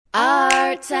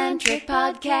Art-centric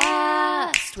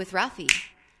podcast with Rafi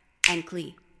and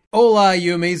Klee. Hola,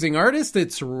 you amazing artist.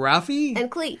 It's Rafi. And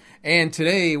Klee. And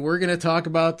today we're going to talk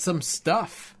about some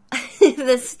stuff.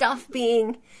 The stuff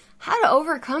being how to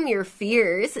overcome your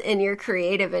fears in your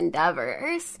creative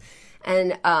endeavors.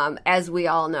 And as we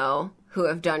all know who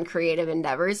have done creative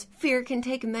endeavors, fear can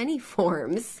take many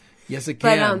forms. Yes, it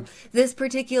can. But this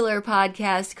particular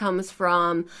podcast comes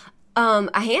from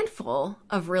a handful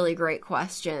of really great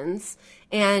questions.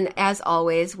 And as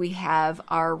always, we have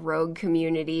our rogue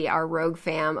community, our rogue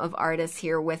fam of artists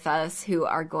here with us who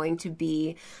are going to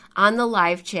be on the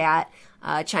live chat,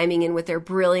 chiming in with their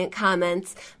brilliant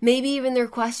comments, maybe even their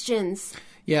questions.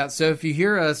 Yeah, so if you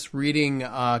hear us reading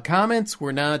comments,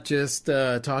 we're not just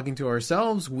talking to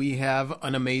ourselves. We have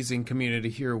an amazing community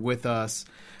here with us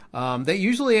that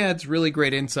usually adds really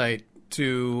great insight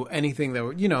to anything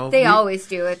that, you know. They always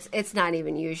do. It's not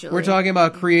even usually. We're talking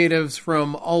about creatives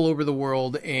from all over the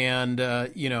world, and,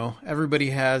 you know, anybody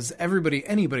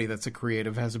that's a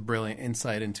creative has a brilliant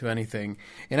insight into anything.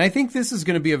 And I think this is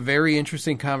going to be a very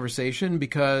interesting conversation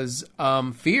because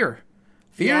fear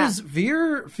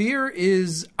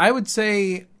is, I would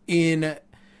say, in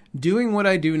doing what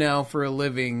I do now for a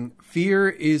living, fear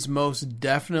is most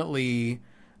definitely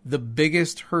the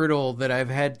biggest hurdle that I've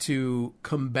had to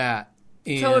combat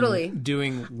in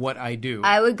doing what I do.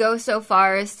 I would go so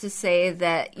far as to say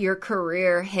that your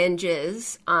career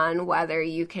hinges on whether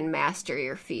you can master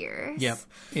your fears. Yep,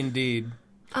 indeed.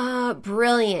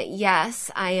 Brilliant. Yes,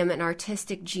 I am an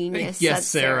artistic genius. Yes,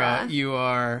 Sarah, you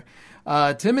are.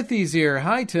 Timothy's here.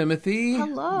 Hi, Timothy.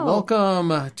 Hello.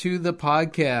 Welcome to the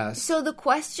podcast. So the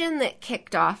question that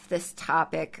kicked off this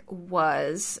topic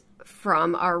was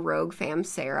from our rogue fam,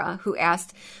 Sarah, who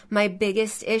asked, my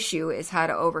biggest issue is how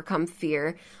to overcome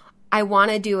fear. I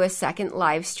want to do a second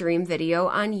live stream video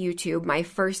on YouTube. My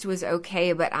first was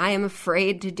okay, but I am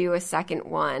afraid to do a second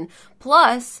one.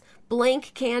 Plus,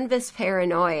 blank canvas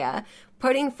paranoia.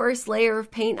 Putting first layer of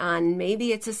paint on,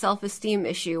 maybe it's a self-esteem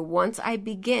issue. Once I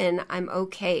begin, I'm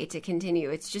okay to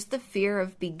continue. It's just the fear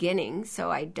of beginning,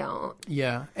 so I don't.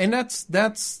 Yeah, and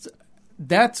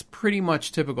that's pretty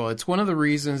much typical. It's one of the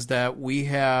reasons that we've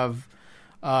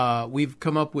come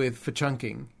up with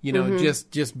fachunking. You know,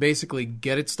 just basically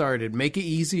get it started. Make it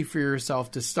easy for yourself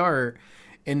to start,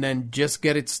 and then just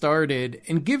get it started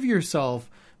and give yourself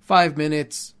 5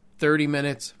 minutes, 30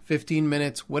 minutes, 15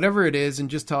 minutes, whatever it is, and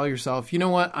just tell yourself, you know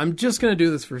what, I'm just going to do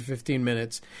this for 15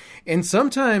 minutes. And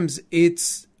sometimes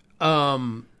it's,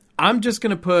 I'm just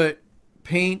going to put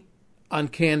paint on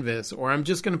canvas, or I'm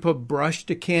just going to put brush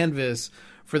to canvas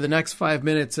for the next 5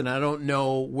 minutes, and I don't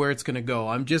know where it's going to go.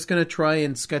 I'm just going to try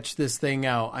and sketch this thing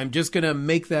out. I'm just going to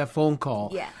make that phone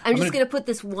call. Yeah, I'm just going to put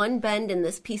this one bend in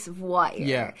this piece of wire.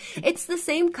 Yeah. It's the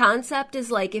same concept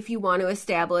as, like, if you want to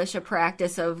establish a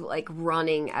practice of, like,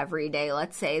 running every day,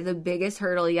 let's say, the biggest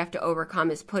hurdle you have to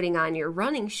overcome is putting on your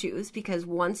running shoes, because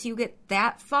once you get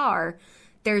that far,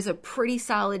 there's a pretty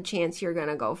solid chance you're going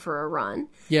to go for a run.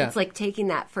 Yeah. It's like taking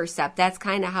that first step. That's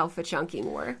kind of how fachunking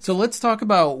works. So let's talk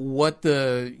about what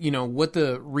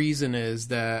the reason is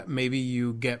that maybe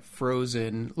you get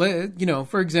frozen. You know,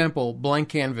 for example, blank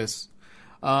canvas.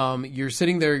 You're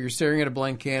sitting there, you're staring at a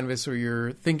blank canvas, or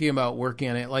you're thinking about working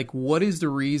on it. Like, what is the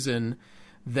reason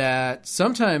that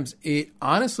sometimes it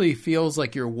honestly feels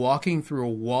like you're walking through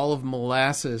a wall of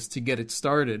molasses to get it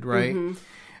started, right? Mm-hmm.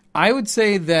 I would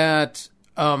say that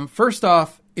first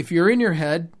off, if you're in your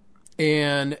head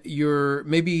and you're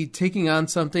maybe taking on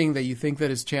something that you think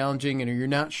that is challenging and you're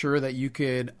not sure that you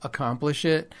could accomplish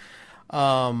it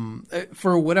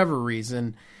for whatever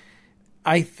reason,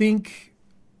 I think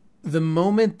the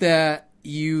moment that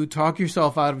you talk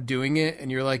yourself out of doing it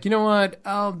and you're like, you know what,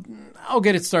 I'll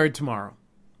get it started tomorrow.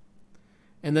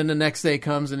 And then the next day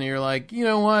comes and you're like, you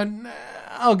know what,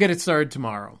 I'll get it started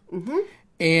tomorrow. Mm-hmm.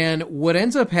 And what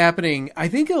ends up happening, I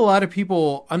think a lot of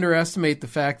people underestimate the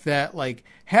fact that, like,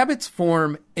 habits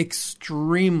form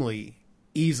extremely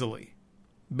easily.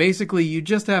 Basically, you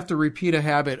just have to repeat a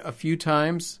habit a few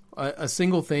times, a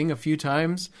single thing a few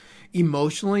times,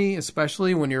 emotionally,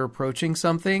 especially when you're approaching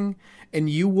something, and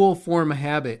you will form a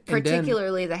habit.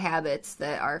 Particularly the habits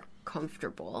that are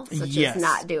comfortable, such as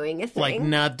not doing a thing. Like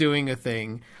not doing a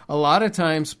thing. A lot of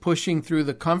times pushing through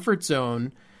the comfort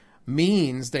zone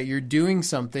means that you're doing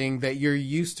something that you're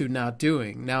used to not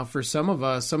doing. Now, for some of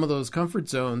us, some of those comfort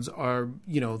zones are,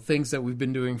 you know, things that we've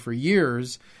been doing for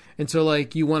years. And so,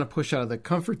 like, you want to push out of the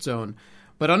comfort zone.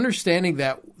 But understanding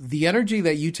that the energy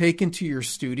that you take into your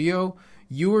studio,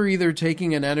 you are either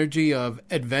taking an energy of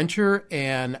adventure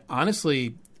and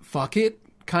honestly, fuck it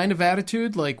kind of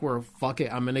attitude, like we're fuck it,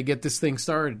 I'm gonna get this thing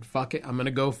started. Fuck it, I'm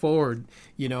gonna go forward.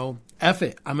 F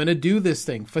it, I'm gonna do this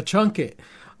thing. Fa-chunk it.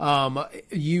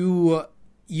 You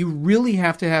really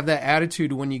have to have that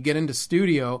attitude when you get into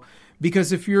studio,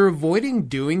 because if you're avoiding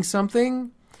doing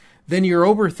something, then you're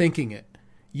overthinking it.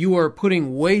 You are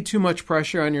putting way too much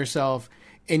pressure on yourself,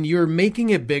 and you're making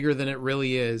it bigger than it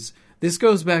really is. This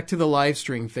goes back to the live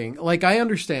stream thing. Like, I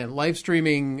understand live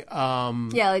streaming.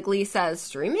 Yeah, like Lee says,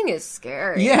 streaming is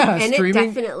scary. Yeah, and streaming, it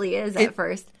definitely is at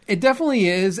first. It definitely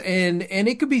is, and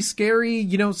it could be scary.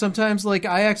 Sometimes, like,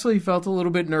 I actually felt a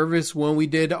little bit nervous when we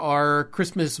did our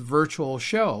Christmas virtual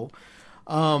show.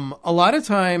 A lot of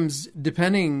times,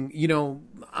 depending,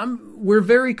 we're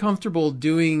very comfortable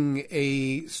doing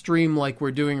a stream like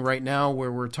we're doing right now,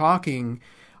 where we're talking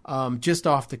just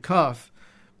off the cuff,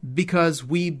 because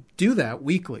we do that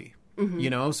weekly,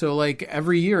 so like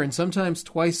every year, and sometimes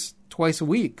twice a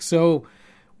week. So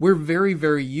we're very,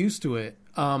 very used to it.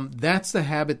 That's the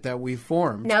habit that we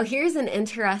formed. Now, here's an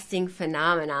interesting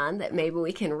phenomenon that maybe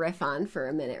we can riff on for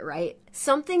a minute, right?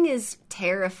 Something is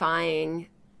terrifying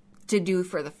to do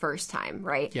for the first time,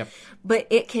 right? Yep. But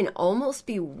it can almost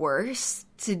be worse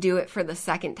to do it for the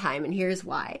second time, and here's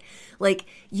why. Like,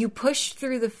 you pushed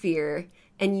through the fear,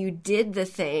 and you did the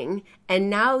thing, and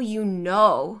now you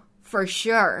know for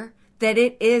sure that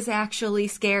it is actually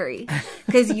scary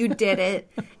because you did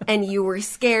it and you were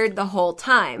scared the whole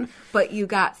time, but you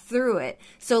got through it.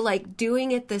 So, like,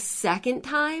 doing it the second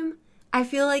time, I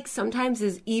feel like sometimes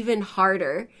is even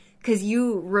harder because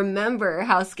you remember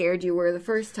how scared you were the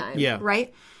first time,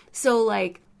 right? So,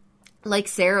 like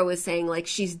Sarah was saying, like,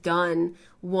 she's done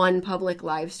one public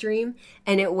live stream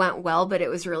and it went well, but it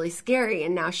was really scary,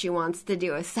 and now she wants to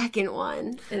do a second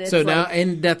one. And it's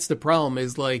and that's the problem,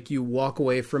 is like you walk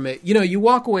away from it. You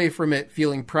walk away from it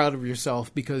feeling proud of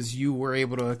yourself because you were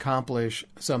able to accomplish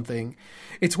something.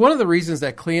 It's one of the reasons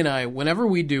that Clea and I, whenever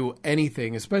we do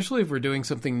anything, especially if we're doing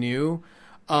something new,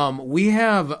 we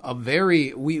have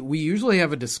we usually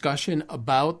have a discussion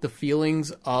about the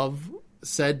feelings of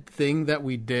said thing that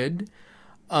we did,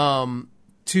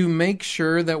 to make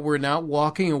sure that we're not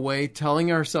walking away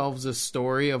telling ourselves a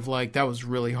story of like, that was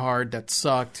really hard, that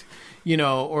sucked,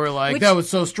 or like, that was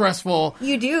so stressful.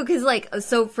 You do, because like,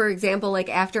 so for example, like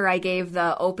after I gave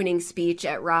the opening speech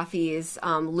at Rafi's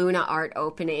Luna Art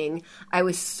opening, I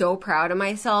was so proud of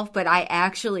myself, but I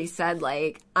actually said,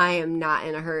 like, I am not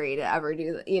in a hurry to ever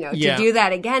do, to do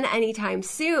that again anytime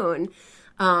soon.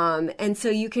 And so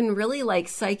you can really like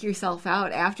psych yourself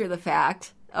out after the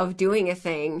fact of doing a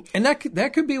thing. And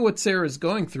that could be what Sarah's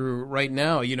going through right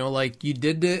now. Like you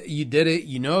did it,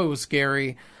 it was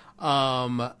scary.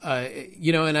 And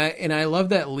I love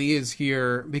that Lee is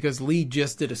here because Lee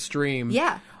just did a stream.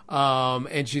 Yeah.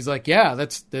 And she's like, yeah,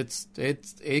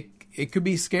 it could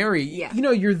be scary. Yeah.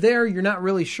 You're there, you're not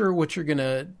really sure what you're going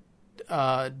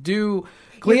to do.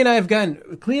 Clea and I have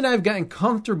gotten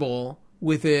comfortable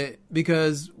with it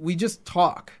because we just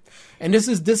talk, and this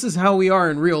is how we are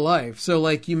in real life. So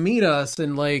like, you meet us,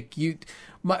 and like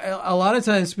a lot of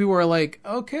times people are like,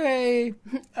 okay,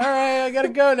 all right, I gotta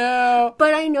go now.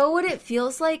 But I know what it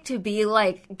feels like to be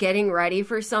like getting ready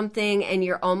for something, and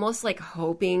you're almost like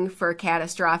hoping for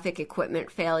catastrophic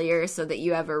equipment failure so that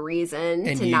you have a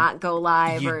reason to not go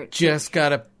live. You just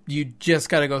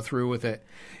gotta go through with it.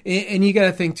 And you got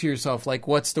to think to yourself, like,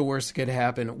 what's the worst that could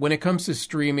happen? When it comes to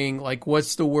streaming, like,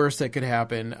 what's the worst that could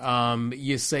happen?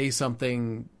 You say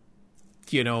something,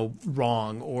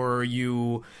 wrong, or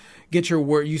you get your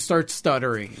word, you start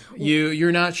stuttering.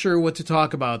 You're not sure what to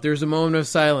talk about. There's a moment of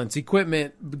silence.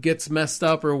 Equipment gets messed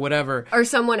up or whatever. Or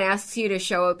someone asks you to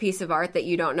show a piece of art that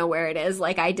you don't know where it is,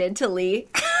 like I did to Lee.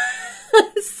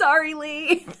 Sorry,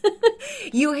 Lee.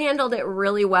 You handled it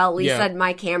really well. Lee said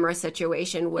my camera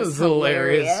situation was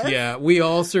hilarious. Yeah, we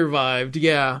all survived.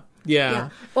 Yeah.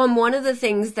 Well, one of the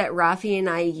things that Rafi and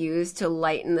I use to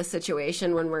lighten the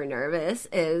situation when we're nervous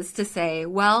is to say,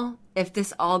 well, if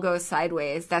this all goes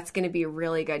sideways, that's going to be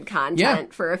really good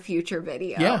content for a future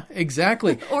video. Yeah,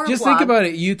 exactly. Or just think about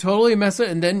it. You totally mess it,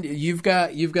 and then you've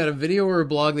got a video or a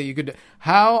blog that you could.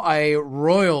 How I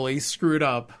royally screwed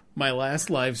up my last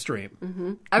live stream.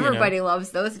 Mm-hmm. Everybody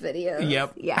loves those videos.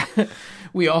 Yep. Yeah.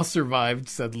 We all survived,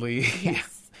 said Lee.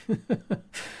 Yes.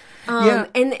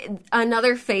 And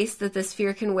another face that this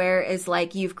fear can wear is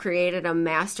like you've created a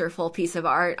masterful piece of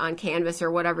art on canvas or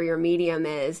whatever your medium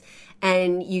is,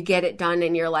 and you get it done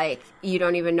and you're like, you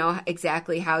don't even know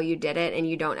exactly how you did it, and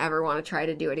you don't ever want to try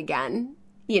to do it again,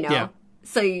 Yeah.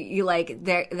 So you like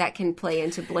that can play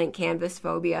into blank canvas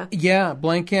phobia. Yeah,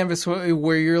 blank canvas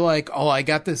where you're like, oh, I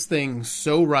got this thing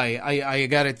so right. I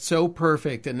got it so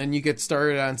perfect. And then you get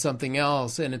started on something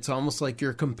else. And it's almost like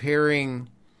you're comparing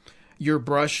your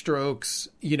brush strokes,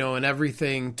 and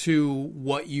everything to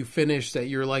what you finished that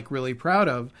you're like really proud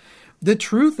of. The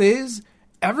truth is,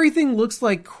 everything looks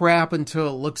like crap until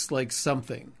it looks like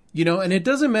something, and it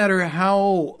doesn't matter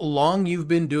how long you've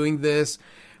been doing this.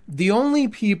 The only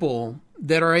people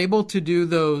that are able to do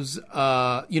those,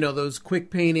 those quick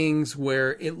paintings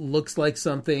where it looks like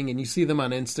something and you see them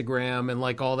on Instagram and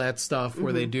like all that stuff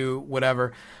where they do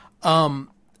whatever.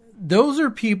 Those are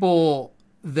people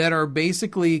that are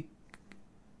basically,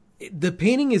 the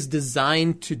painting is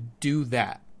designed to do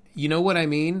that. You know what I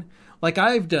mean? Like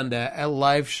I've done that at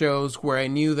live shows where I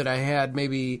knew that I had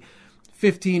maybe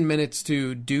 15 minutes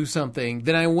to do something.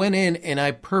 Then I went in and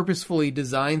I purposefully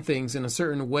designed things in a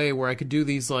certain way where I could do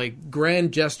these like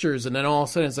grand gestures, and then all of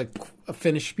a sudden it's like a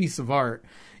finished piece of art.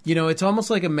 It's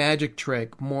almost like a magic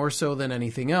trick more so than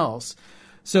anything else.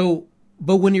 So,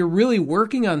 but when you're really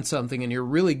working on something and you're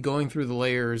really going through the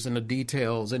layers and the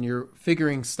details and you're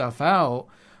figuring stuff out,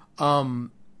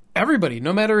 everybody,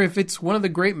 no matter if it's one of the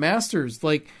great masters,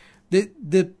 like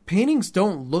the paintings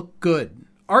don't look good.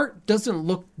 Art doesn't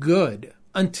look good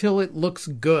until it looks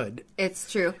good. It's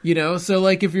true. So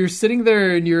like if you're sitting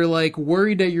there and you're like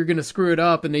worried that you're going to screw it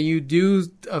up, and then you do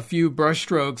a few brush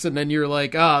strokes and then you're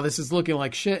like, this is looking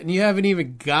like shit, and you haven't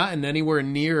even gotten anywhere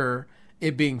near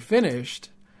it being finished.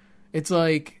 It's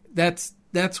like, that's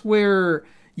where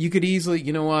you could easily,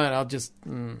 you know what,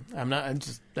 I'm not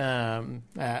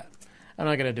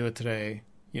going to do it today.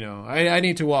 I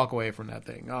need to walk away from that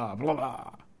thing. Blah,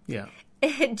 blah. Yeah.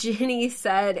 Ginny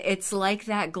said it's like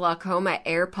that glaucoma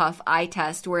air puff eye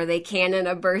test where they cannon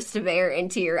a burst of air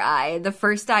into your eye. The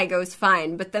first eye goes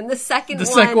fine, but then the second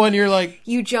one you're like,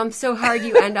 you jump so hard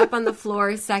you end up on the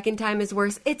floor. Second time is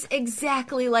worse. It's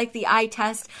exactly like the eye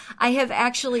test. I have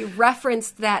actually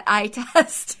referenced that eye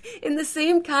test in the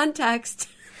same context.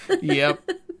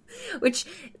 Yep. Which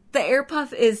the air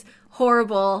puff is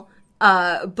horrible.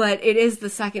 But it is the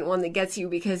second one that gets you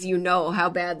because you know how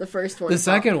bad the first one is. The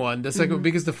second one,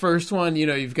 because the first one,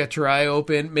 you've got your eye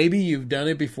open. Maybe you've done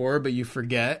it before, but you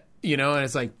forget, and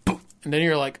it's like, poof, and then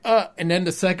you're like, and then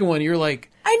the second one, you're like,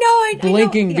 I know,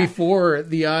 blinking yeah. before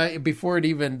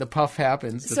the puff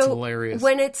happens. That's hilarious.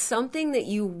 When it's something that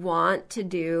you want to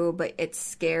do, but it's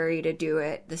scary to do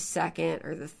it the second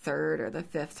or the third or the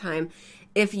fifth time,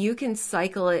 if you can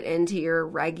cycle it into your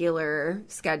regular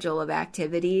schedule of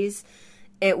activities,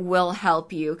 it will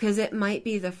help you, because it might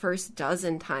be the first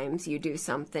dozen times you do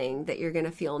something that you're going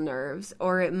to feel nerves,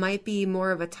 or it might be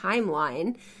more of a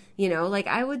timeline. Like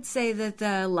I would say that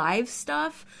the live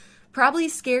stuff probably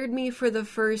scared me for the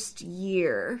first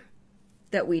year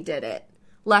that we did it.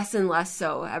 Less and less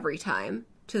so every time,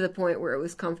 to the point where it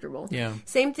was comfortable. Yeah.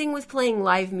 Same thing with playing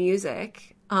live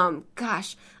music.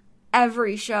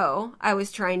 Every show, I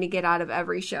was trying to get out of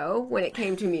every show when it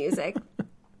came to music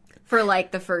for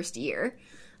like the first year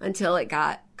until it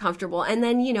got comfortable. And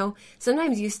then,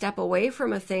 sometimes you step away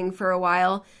from a thing for a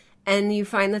while and you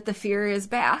find that the fear is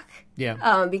back.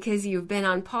 Yeah. Because you've been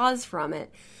on pause from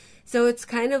it. So it's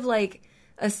kind of like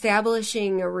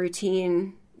establishing a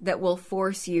routine that will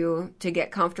force you to get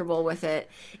comfortable with it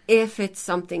if it's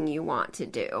something you want to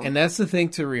do. And that's the thing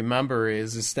to remember,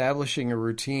 is establishing a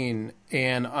routine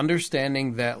and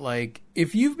understanding that, like,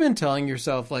 if you've been telling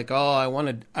yourself like, oh, I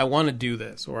want to do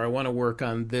this, or I want to work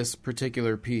on this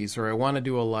particular piece, or I want to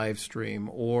do a live stream,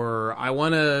 or I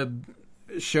want to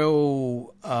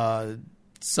show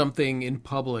something in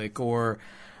public, or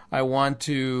I want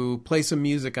to play some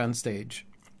music on stage.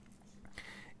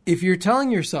 If you're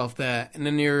telling yourself that, and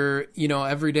then you're,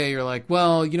 every day you're like,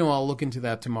 well, I'll look into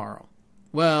that tomorrow.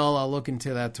 Well, I'll look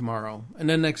into that tomorrow. And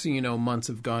then next thing you know, months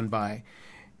have gone by.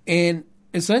 And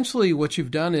essentially what you've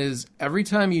done is every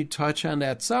time you touch on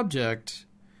that subject,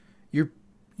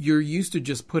 you're used to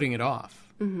just putting it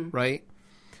off, right?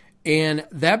 And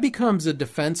that becomes a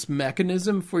defense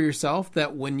mechanism for yourself,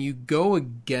 that when you go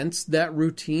against that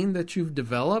routine that you've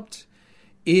developed,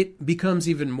 it becomes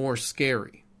even more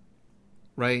scary.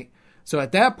 Right? So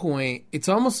at that point, it's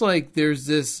almost like there's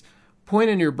this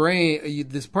point in your brain,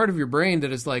 this part of your brain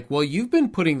that is like, well, you've been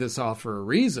putting this off for a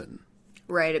reason.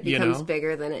 Right. It becomes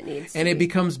bigger than it needs to be. And it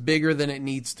becomes bigger than it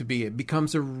needs to be. It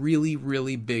becomes a really,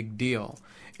 really big deal.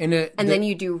 And then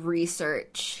you do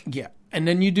research. Yeah. And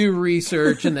then you do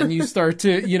research, and then you start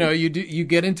to, you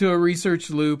get into a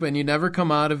research loop and you never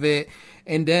come out of it.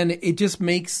 And then it just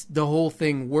makes the whole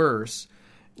thing worse.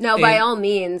 No, by all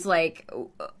means, like,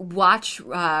 watch,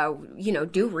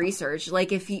 do research.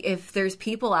 Like, if there's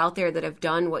people out there that have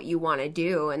done what you want to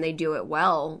do and they do it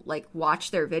well, like,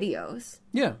 watch their videos.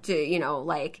 Yeah.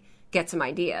 To, get some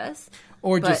ideas.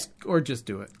 Or just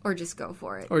do it. Or just go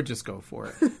for it. Just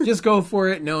go for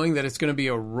it, knowing that it's going to be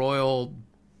a royal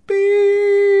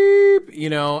beep,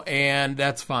 and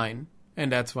that's fine.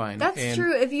 That's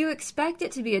true. If you expect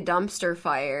it to be a dumpster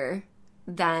fire,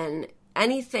 then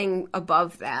anything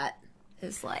above that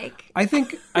is like... I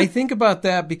think about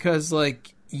that because,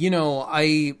 like,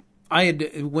 I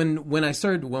had when we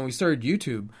started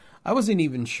YouTube, I wasn't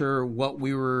even sure what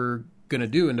we were gonna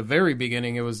do. In the very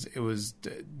beginning, it was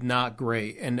not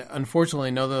great, and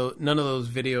unfortunately, none of those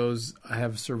videos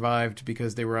have survived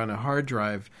because they were on a hard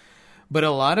drive. But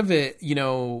a lot of it,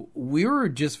 we were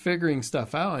just figuring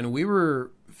stuff out, and we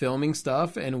were filming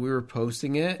stuff and we were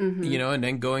posting it, and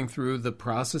then going through the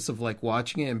process of like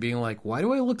watching it and being like, why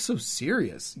do I look so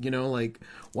serious? Like,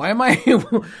 why am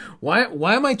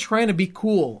I trying to be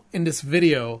cool in this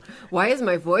video? Why is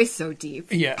my voice so deep?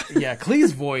 Yeah.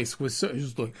 Clee's voice was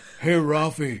just like, hey,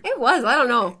 Rafi. It was. I don't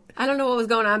know what was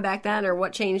going on back then or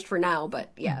what changed for now,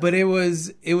 but yeah. But it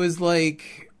was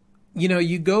like,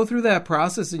 you go through that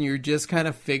process and you're just kind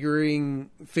of figuring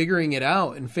it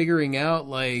out and figuring out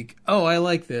like, oh, I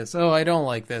like this. Oh, I don't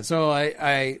like this. Oh,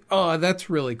 oh, that's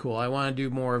really cool. I want to do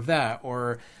more of that.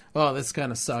 Or, oh, this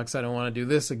kind of sucks. I don't want to do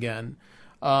this again.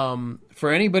 For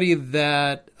anybody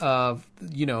that,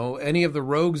 any of the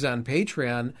rogues on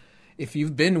Patreon, if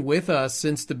you've been with us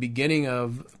since the beginning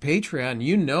of Patreon,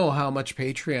 you know how much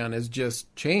Patreon has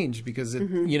just changed because it,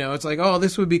 it's like, oh,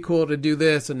 this would be cool to do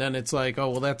this. And then it's like, oh,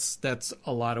 well, that's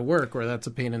a lot of work or that's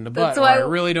a pain in the butt. Or I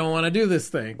really don't want to do this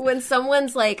thing. When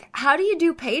someone's like, how do you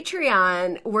do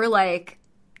Patreon? We're like,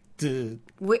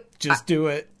 just do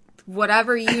it.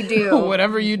 Whatever you do.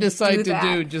 Whatever you decide to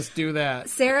do, just do that.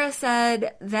 Sarah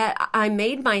said that I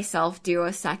made myself do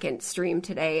a second stream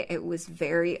today. It was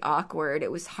very awkward.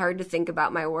 It was hard to think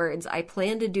about my words. I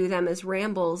plan to do them as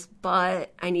rambles,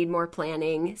 but I need more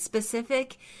planning.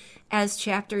 Specific as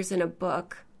chapters in a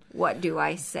book. What do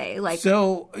I say?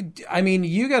 So, I mean,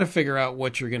 you got to figure out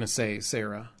what you're going to say,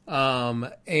 Sarah.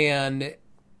 And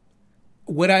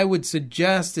what I would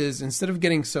suggest is instead of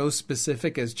getting so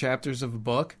specific as chapters of a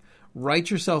book,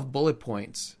 write yourself bullet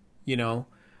points,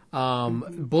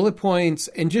 bullet points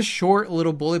and just short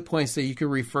little bullet points that you can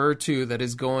refer to that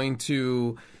is going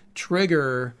to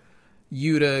trigger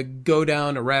you to go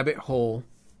down a rabbit hole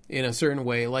in a certain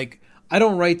way. Like, I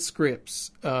don't write scripts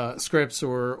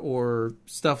or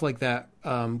stuff like that.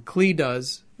 Clee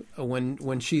does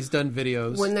when she's done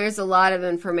videos. When there's a lot of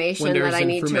information that I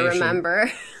need to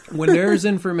remember. When there's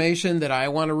information that I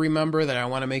want to remember, that I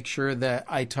want to make sure that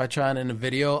I touch on in a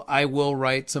video, I will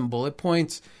write some bullet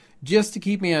points just to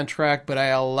keep me on track, but I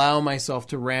allow myself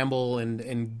to ramble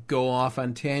and go off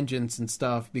on tangents and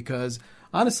stuff because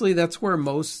honestly, that's where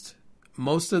most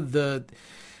of the...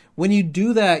 When you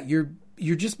do that, you're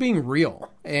just being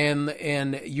real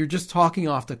and you're just talking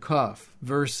off the cuff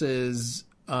versus...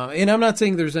 and I'm not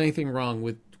saying there's anything wrong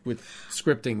with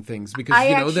scripting things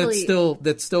because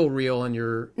that's still real and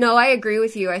you're... No, I agree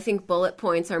with you. I think bullet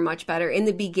points are much better. In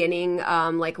the beginning,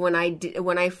 like when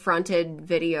I fronted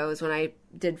videos, when I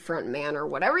did front man or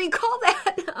whatever you call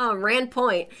that, Rand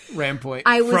Point.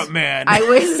 Front man. I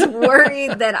was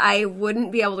worried that I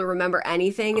wouldn't be able to remember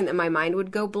anything and that my mind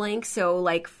would go blank. So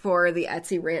like for the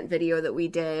Etsy rant video that we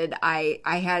did, I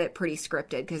had it pretty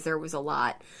scripted because there was a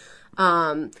lot.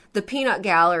 The Peanut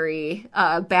Gallery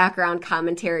background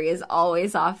commentary is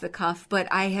always off the cuff, but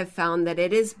I have found that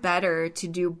it is better to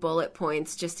do bullet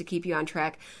points just to keep you on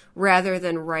track rather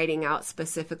than writing out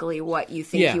specifically what you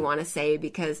think you want to say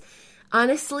because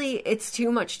honestly, it's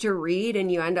too much to read and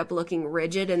you end up looking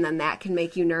rigid and then that can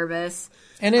make you nervous.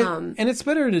 And it's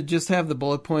better to just have the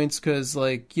bullet points because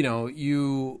like,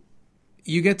 you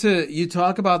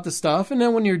talk about the stuff, and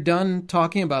then when you're done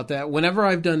talking about that,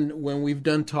 when we've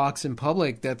done talks in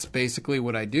public, that's basically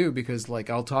what I do because like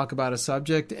I'll talk about a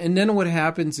subject, and then what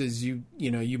happens is you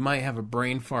might have a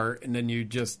brain fart, and then you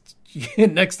just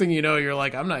next thing you know, you're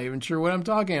like, I'm not even sure what I'm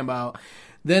talking about.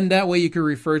 Then that way you can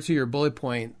refer to your bullet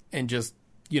point and just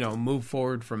move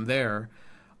forward from there.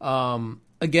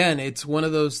 Again, it's one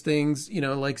of those things,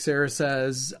 like Sarah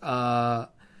says.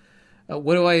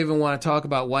 What do I even want to talk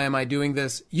about? Why am I doing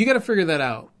this? You got to figure that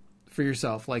out for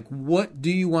yourself. Like, what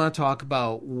do you want to talk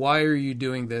about? Why are you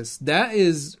doing this? That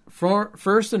is,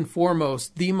 first and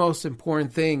foremost, the most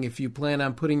important thing if you plan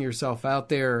on putting yourself out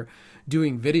there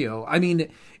doing video. I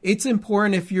mean, it's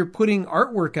important if you're putting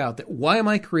artwork out there. Why am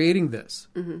I creating this?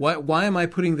 Mm-hmm. Why am I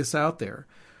putting this out there?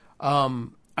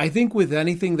 I think with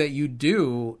anything that you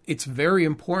do, it's very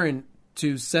important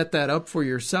to set that up for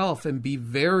yourself and be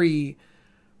very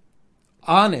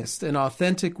honest and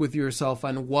authentic with yourself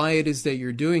on why it is that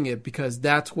you're doing it, because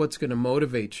that's what's going to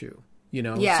motivate you. You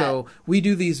know, Yeah. So we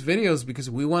do these videos because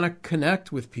we want to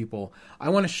connect with people. I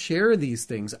want to share these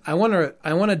things. I want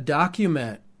to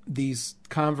document these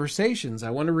conversations. I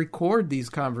want to record these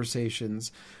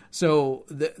conversations. So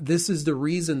this is the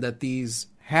reason that these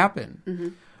happen. Mm-hmm.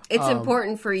 It's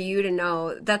important for you to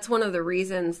know. That's one of the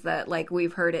reasons that, like,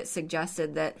 we've heard it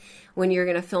suggested that when you're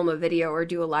going to film a video or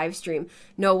do a live stream,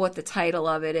 know what the title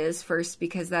of it is first,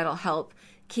 because that'll help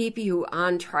keep you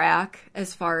on track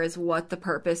as far as what the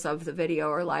purpose of the video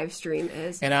or live stream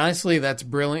is. And honestly, that's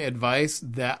brilliant advice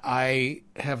that I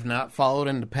have not followed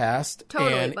in the past.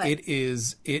 Totally, and but it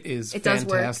is it does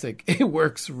work. fantastic. It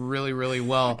works really, really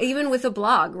well. Even with a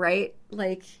blog, right?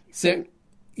 Like,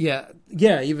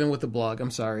 Yeah, even with the blog.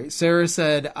 I'm sorry. Sarah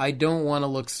said, I don't want to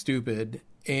look stupid.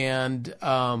 And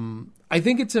I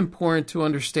think it's important to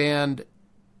understand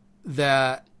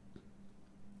that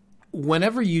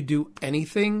whenever you do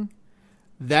anything,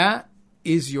 that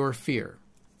is your fear,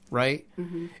 right?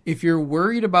 Mm-hmm. If you're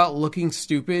worried about looking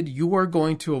stupid, you are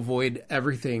going to avoid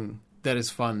everything that is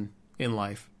fun in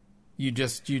life. You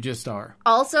just are.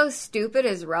 Also, stupid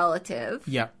is relative.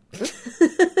 Yeah.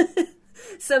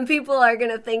 Some people are going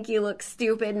to think you look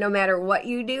stupid no matter what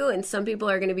you do, and some people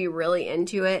are going to be really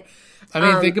into it. I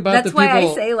mean, think about the people. That's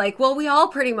why I say, like, well, we all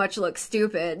pretty much look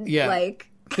stupid. Yeah. Like,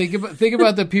 think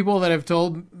about the people that have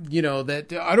told,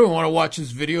 that I don't want to watch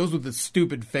his videos with a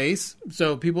stupid face.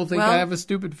 So people think I have a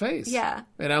stupid face. Yeah.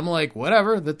 And I'm like,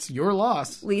 whatever, that's your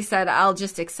loss. Lee said, I'll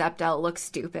just accept I'll look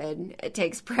stupid. It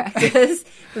takes practice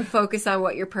and focus on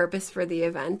what your purpose for the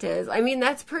event is. I mean,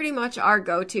 that's pretty much our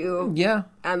go-to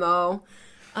MO.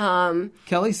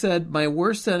 Kelly said, my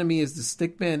worst enemy is the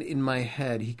stickman in my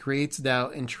head. He creates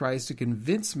doubt and tries to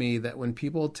convince me that when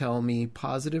people tell me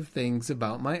positive things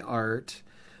about my art,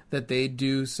 that they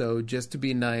do so just to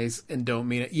be nice and don't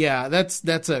mean it. Yeah, that's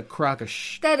a crock of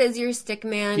That is your stick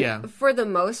man. Yeah. For the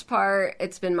most part,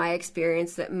 it's been my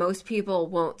experience that most people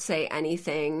won't say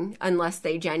anything unless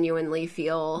they genuinely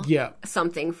feel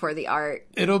something for the art.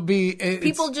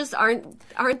 People just aren't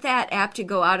that apt to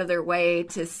go out of their way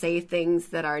to say things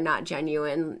that are not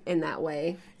genuine in that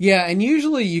way. Yeah, and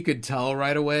usually you could tell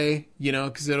right away,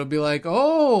 because it'll be like,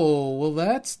 oh, well,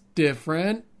 that's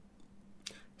different.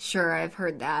 Sure, I've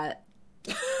heard that.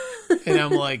 And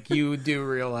I'm like, you do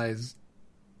realize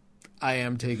I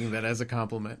am taking that as a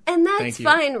compliment. And that's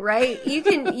fine, right? You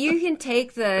can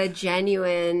take the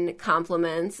genuine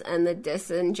compliments and the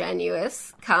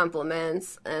disingenuous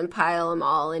compliments and pile them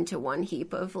all into one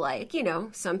heap of, like,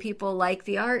 some people like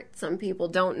the art, some people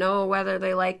don't know whether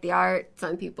they like the art,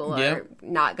 some people are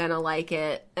not going to like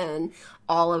it, and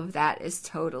all of that is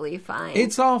totally fine.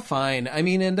 It's all fine. I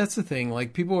mean, and that's the thing.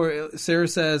 Like, people are, Sarah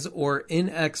says, or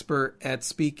inexpert at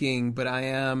speaking, but I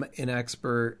am an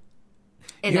expert.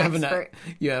 You have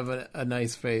a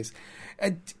nice face.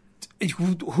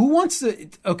 Who wants to...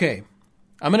 Okay,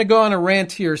 I'm going to go on a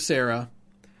rant here, Sarah,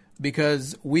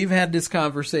 because we've had this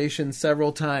conversation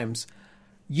several times.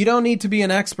 You don't need to be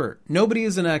an expert. Nobody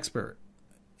is an expert.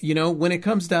 When it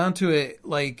comes down to it,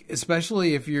 like,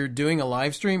 especially if you're doing a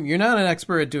live stream, you're not an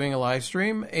expert at doing a live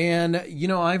stream. And,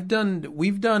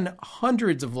 we've done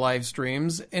hundreds of live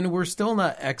streams and we're still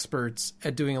not experts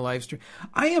at doing a live stream.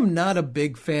 I am not a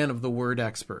big fan of the word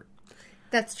expert.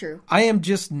 That's true. I am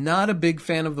just not a big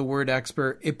fan of the word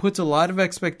expert. It puts a lot of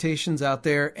expectations out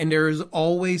there, and there is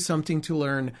always something to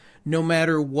learn no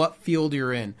matter what field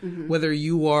you're in. Mm-hmm. Whether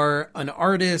you are an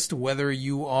artist, whether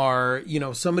you are,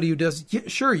 somebody who does,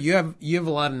 sure, you have a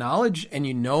lot of knowledge and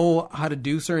you know how to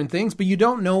do certain things, but you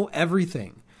don't know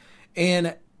everything.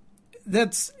 And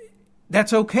that's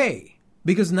okay,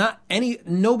 because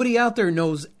nobody out there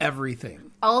knows everything.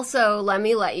 Also, let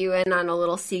me let you in on a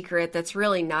little secret that's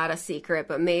really not a secret,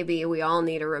 but maybe we all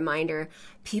need a reminder.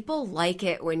 People like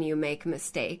it when you make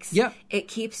mistakes. Yeah. It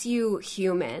keeps you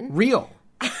human. Real.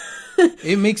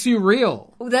 It makes you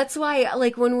real. That's why,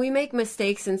 like, when we make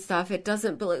mistakes and stuff,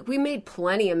 we made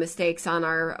plenty of mistakes on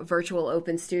our virtual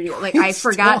open studio. Like, I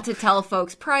forgot to tell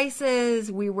folks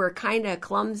prices. We were kind of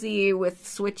clumsy with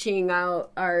switching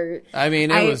out our... I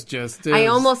mean, I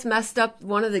almost messed up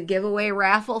one of the giveaway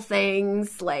raffle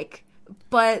things, like...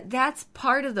 But that's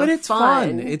part of the fun. But it's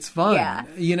fun. It's fun.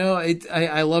 Yeah.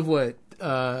 I love what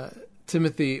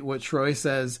what Troy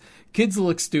says. Kids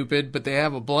look stupid, but they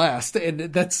have a blast, and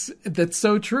that's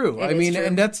so true. I mean,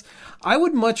 and I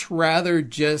would much rather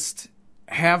just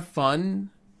have fun,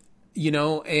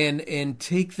 and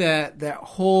take that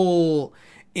whole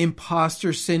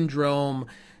imposter syndrome,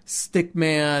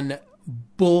 stickman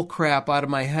bull crap out of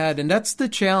my head. And that's the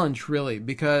challenge, really,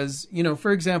 because, you know,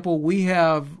 for example, we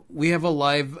have a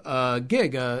live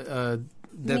gig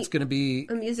that's going to be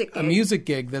a music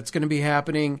gig that's going to be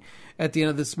happening at the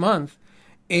end of this month.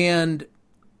 And,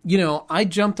 you know, I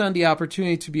jumped on the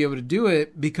opportunity to be able to do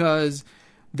it because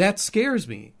that scares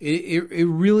me. It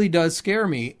really does scare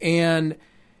me. And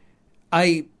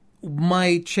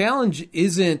my challenge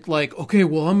isn't like, okay,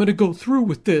 well, I'm going to go through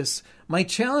with this. My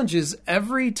challenge is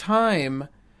every time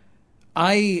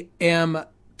I am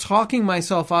talking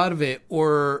myself out of it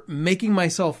or making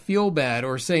myself feel bad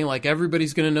or saying like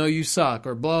everybody's going to know you suck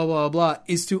or blah, blah, blah,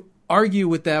 is to argue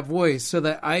with that voice so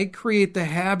that I create the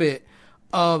habit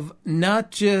of not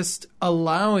just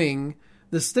allowing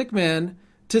the stickman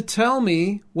to tell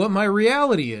me what my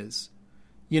reality is.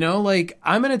 You know, like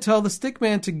I'm going to tell the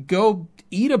stickman to go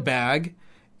eat a bag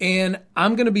and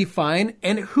I'm going to be fine.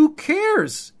 And who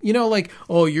cares? You know, like,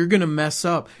 oh, you're going to mess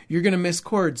up. You're going to miss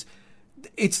chords.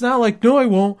 It's not like, no, I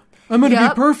won't. I'm going to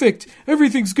be perfect.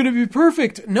 Everything's going to be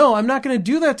perfect. No, I'm not going to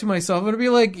do that to myself. I'm going to be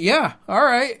like, yeah, all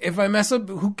right. If I mess up,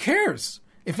 who cares?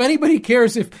 If anybody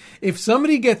cares, if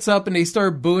somebody gets up and they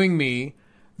start booing me,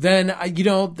 then, I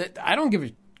don't give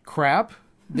a crap.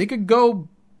 They could go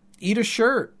eat a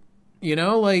shirt. You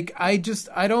know, like, I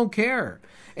don't care.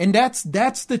 And that's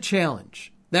the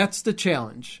challenge. That's the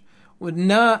challenge. With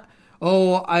not,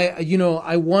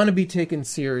 I want to be taken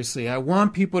seriously. I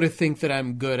want people to think that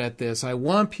I'm good at this. I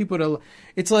want people to,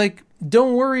 it's like,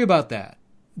 don't worry about that.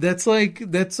 That's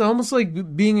almost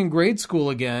like being in grade school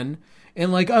again.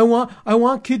 And like, I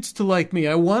want kids to like me.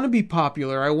 I want to be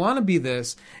popular. I want to be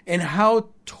this. And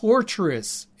how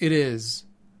torturous it is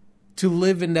to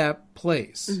live in that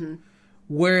place. Mm-hmm.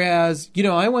 Whereas, you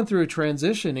know, I went through a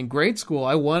transition in grade school.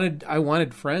 I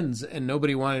wanted friends and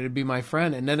nobody wanted to be my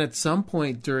friend. And then at some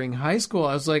point during high school,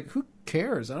 I was like, who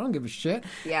cares? I don't give a shit.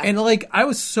 Yeah. And like, I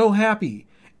was so happy.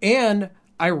 And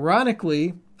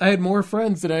ironically, I had more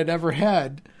friends than I'd ever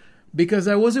had because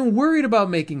I wasn't worried about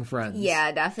making friends.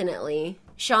 Yeah, definitely.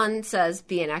 Sean says,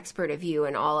 be an expert of you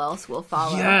and all else will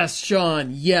follow. Yes, Sean.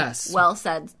 Yes. Well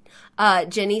said.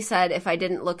 Jenny said, if I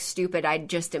didn't look stupid, I'd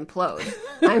just implode.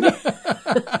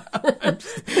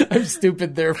 I'm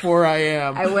stupid, therefore I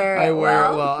am. I wear it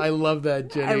well. I love that,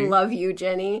 Jenny. I love you,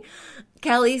 Jenny.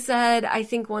 Kelly said, I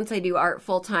think once I do art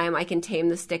full time, I can tame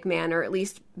the stick man or at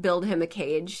least build him a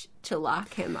cage to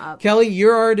lock him up. Kelly,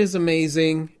 your art is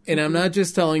amazing. And I'm not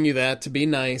just telling you that to be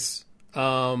nice.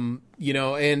 You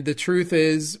know, and the truth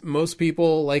is most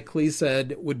people, like Clee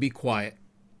said, would be quiet.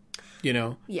 You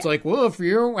know, It's like, well, if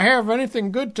you don't have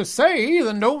anything good to say,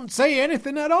 then don't say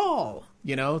anything at all.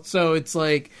 You know, so it's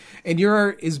like, and your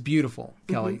art is beautiful,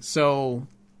 Kelly. Mm-hmm. So,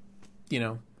 you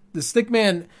know, the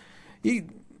Stickman,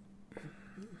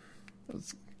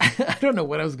 I don't know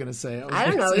what I was going to say. I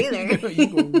don't know either. You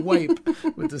can wipe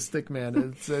with the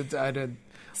Stickman. I did.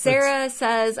 Sarah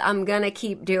says, I'm going to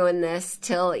keep doing this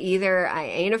till either I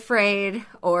ain't afraid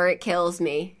or it kills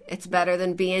me. It's better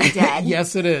than being dead.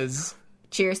 Yes, it is.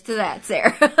 Cheers to that,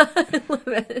 Sarah. I love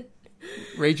it.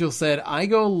 Rachel said, I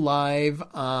go live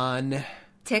on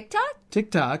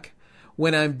TikTok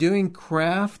when I'm doing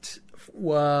craft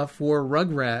for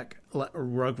Rugrat.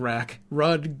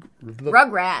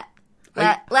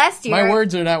 Last year, my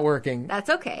words are not working. That's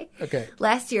okay. Okay.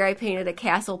 Last year, I painted a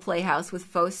castle playhouse with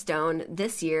faux stone.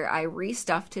 This year, I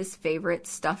restuffed his favorite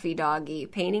stuffy doggy.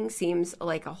 Painting seems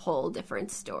like a whole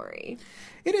different story.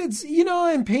 It is, you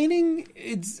know, and painting,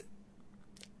 it's...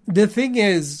 The thing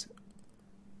is,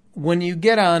 when you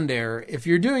get on there, if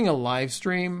you're doing a live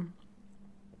stream,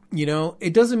 you know,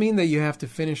 it doesn't mean that you have to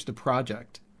finish the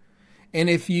project. And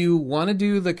if you want to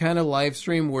do the kind of live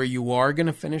stream where you are going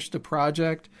to finish the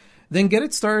project, then get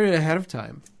it started ahead of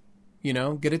time. You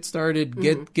know, get it started,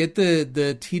 get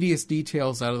the tedious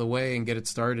details out of the way and get it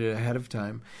started ahead of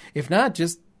time. If not,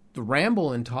 just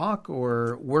ramble and talk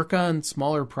or work on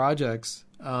smaller projects.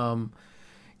 You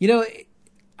know,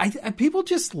 people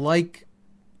just like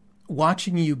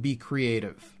watching you be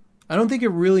creative. I don't think it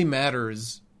really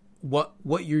matters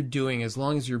what you're doing as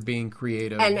long as you're being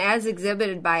creative. And as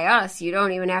exhibited by us, you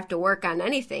don't even have to work on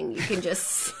anything. You can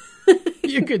just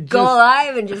you could go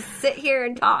live and just sit here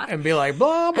and talk. And be like,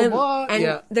 blah, blah, blah.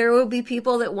 And there will be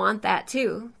people that want that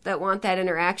too, that want that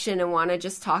interaction and want to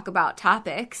just talk about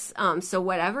topics. So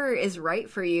whatever is right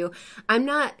for you.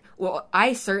 There's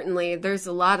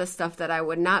a lot of stuff that I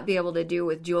would not be able to do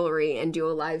with jewelry and do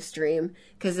a live stream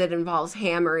because it involves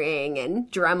hammering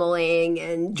and dremeling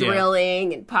and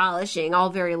drilling and polishing, all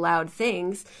very loud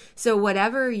things. So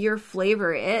whatever your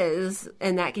flavor is,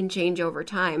 and that can change over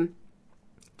time,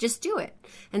 Just do it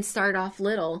and start off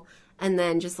little, and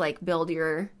then just like build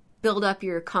up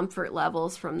your comfort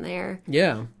levels from there.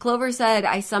 Yeah. Clover said,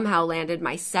 I somehow landed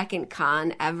my second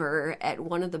con ever at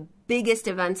one of the biggest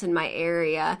events in my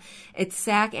area. It's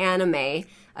SAC Anime,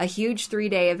 a huge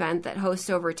 3-day event that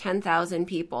hosts over 10,000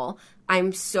 people.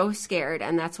 I'm so scared,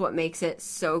 and that's what makes it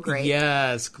so great.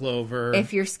 Yes, Clover.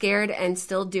 If you're scared and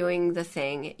still doing the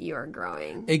thing, you're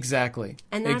growing. Exactly.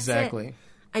 And that's exactly. it.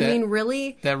 I mean,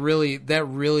 really? That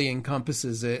really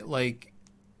encompasses it. Like,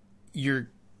 you're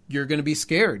going to be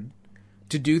scared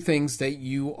to do things that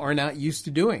you are not used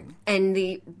to doing. And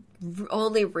the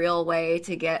only real way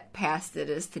to get past it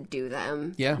is to do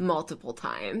them multiple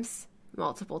times.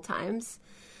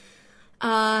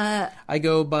 I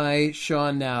go by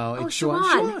Sean now. Oh,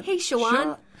 Sean. Hey,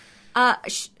 Sean.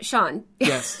 Sean.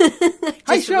 Yes.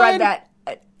 Hi, Sean. Read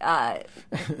that.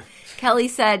 Kelly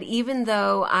said, even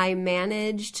though I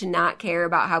manage to not care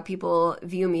about how people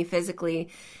view me physically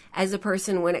as a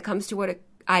person, when it comes to what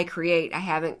I create, I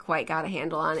haven't quite got a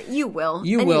handle on it. You will.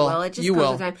 You will. It just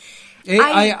comes with time.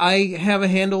 I have a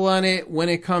handle on it when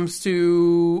it comes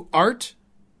to art,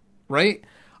 right?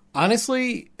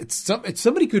 Honestly,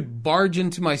 somebody could barge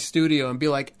into my studio and be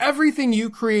like, everything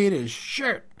you create is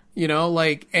shit. You know,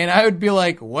 like, and I would be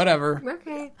like, whatever.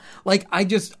 Okay. Like, I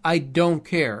don't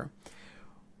care.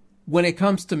 When it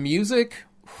comes to music,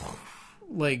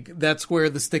 like, that's where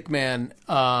the stick man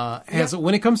has it.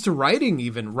 When it comes to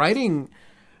writing,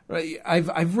 right,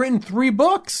 I've written 3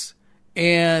 books,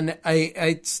 and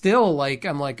I still, like,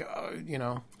 I'm like, you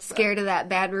know. Scared of that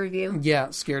bad review?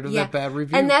 Yeah, scared of that bad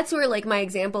review. And that's where, like, my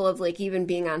example of, like, even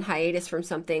being on hiatus from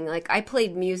something, like, I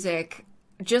played music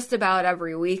just about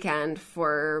every weekend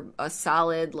for a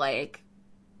solid, like,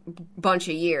 bunch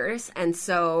of years. And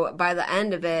so by the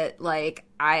end of it, like,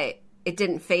 it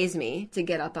didn't faze me to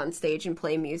get up on stage and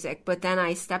play music. But then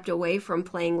I stepped away from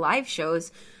playing live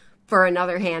shows for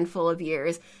another handful of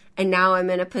years. And now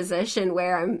I'm in a position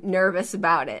where I'm nervous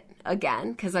about it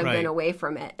again because I've been away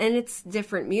from it. And it's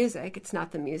different music. It's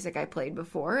not the music I played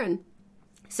before. And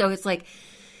so it's like,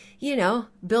 you know,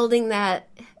 building that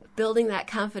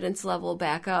confidence level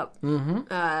back up.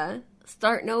 Mm-hmm.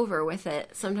 Starting over with it.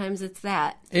 Sometimes it's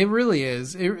that. It really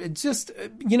is. It's just,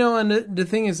 you know, and the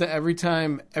thing is that every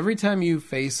time you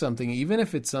face something, even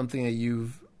if it's something that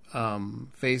you've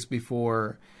faced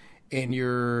before, and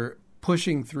you're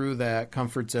pushing through that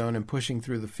comfort zone and pushing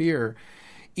through the fear,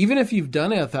 even if you've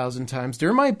done it 1,000 times,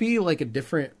 there might be like a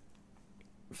different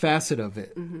facet of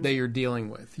it that you're dealing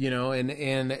with, you know,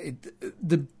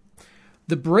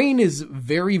 the brain is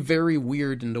very, very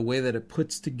weird in the way that it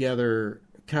puts together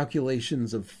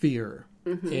calculations of fear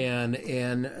and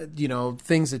you know,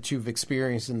 things that you've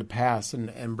experienced in the past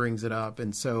and brings it up.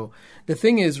 And so the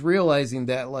thing is realizing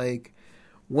that, like,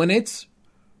 when it's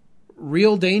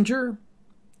real danger,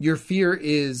 your fear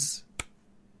is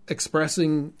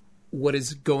expressing what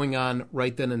is going on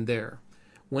right then and there.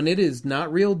 When it is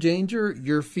not real danger,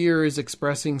 your fear is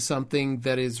expressing something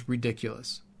that is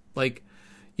ridiculous. Like,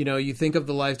 you know, you think of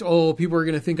the life, oh, people are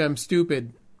going to think I'm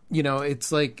stupid. You know,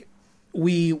 it's like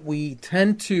we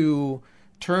tend to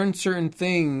turn certain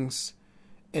things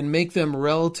and make them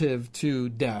relative to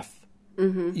death.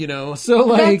 You know, so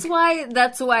like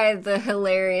that's why the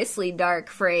hilariously dark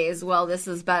phrase, well, this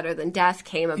is better than death,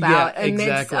 came about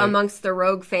amongst the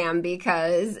Rogue fam,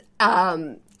 because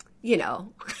you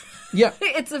know,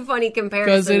 it's a funny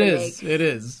comparison because it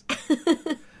is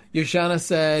Yoshana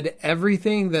said,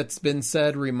 everything that's been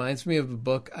said reminds me of a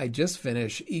book I just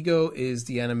finished. Ego is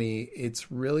the enemy.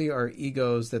 It's really our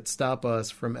egos that stop us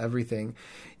from everything.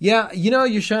 Yeah, you know,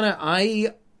 Yoshana,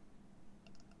 I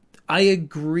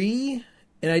agree.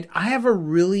 And I have a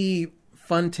really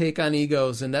fun take on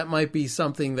egos, and that might be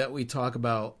something that we talk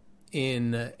about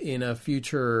in a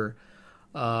future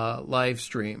live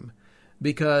stream,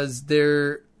 because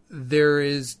there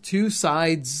is 2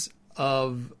 sides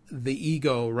of the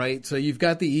ego, right? So you've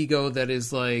got the ego that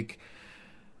is like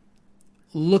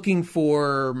looking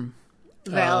for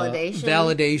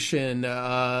validation,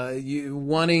 you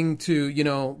wanting to, you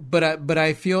know, but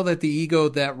I feel that the ego,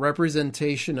 that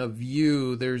representation of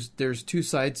you, there's 2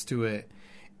 sides to it.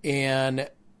 And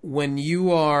when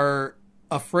you are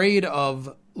afraid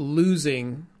of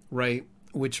losing, right,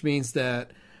 which means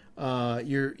that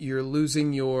you're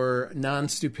losing your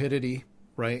non-stupidity,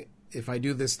 right? If I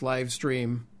do this live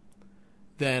stream,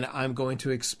 then I'm going to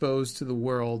expose to the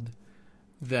world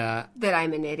that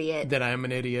I'm an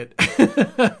idiot.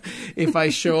 If I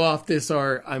show off this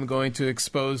art, I'm going to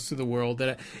expose to the world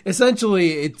that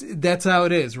essentially that's how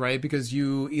it is, right? Because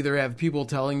you either have people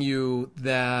telling you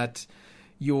that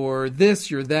you're this,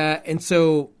 you're that. And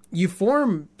so you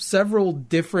form several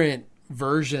different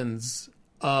versions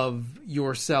of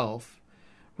yourself,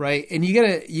 right? And you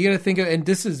gotta think of, and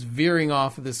this is veering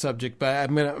off of the subject, but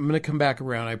I'm gonna come back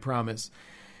around, I promise.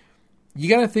 You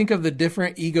gotta think of the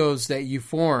different egos that you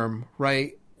form,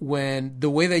 right? When the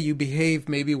way that you behave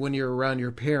maybe when you're around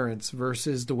your parents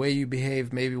versus the way you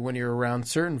behave maybe when you're around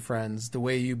certain friends, the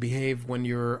way you behave when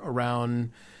you're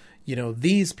around,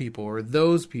 these people or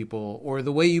those people, or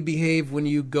the way you behave when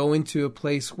you go into a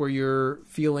place where you're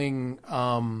feeling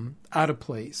out of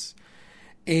place.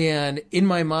 And in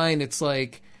my mind, it's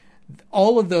like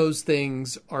all of those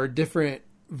things are different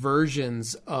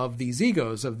versions of these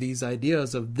egos, of these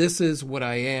ideas of this is what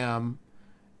I am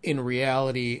in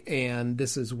reality, and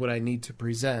this is what I need to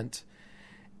present.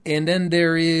 And then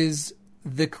there is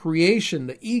the creation,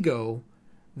 the ego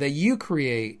that you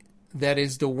create, that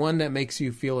is the one that makes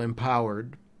you feel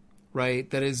empowered, right?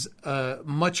 That is a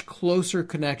much closer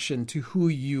connection to who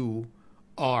you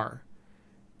are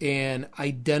and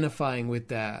identifying with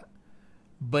that,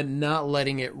 but not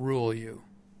letting it rule you,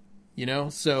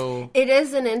 So it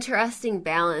is an interesting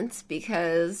balance,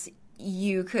 because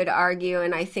you could argue,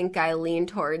 and I think I lean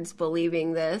towards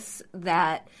believing this,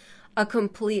 that a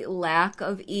complete lack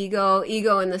of ego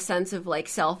in the sense of like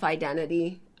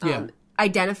self-identity,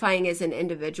 identifying as an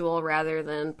individual rather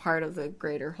than part of the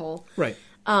greater whole, right,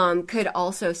 could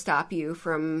also stop you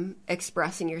from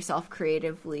expressing yourself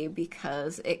creatively,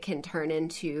 because it can turn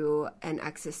into an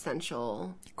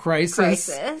existential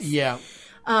crisis. Yeah.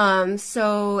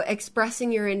 So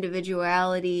expressing your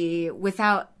individuality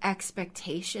without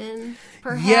expectation,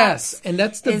 perhaps, yes, and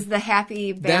is the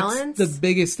happy balance. That's the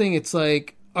biggest thing. It's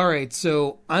like, all right,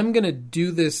 so I'm going to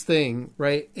do this thing,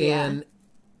 right? And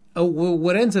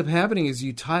what ends up happening is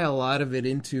you tie a lot of it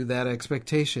into that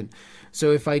expectation.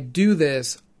 So if I do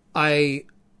this, I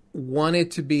want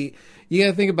it to be, you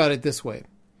got to think about it this way.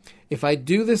 If I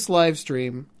do this live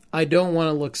stream, I don't want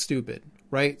to look stupid,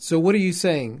 right? So what are you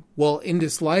saying? Well, in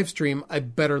this live stream, I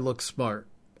better look smart.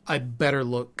 I better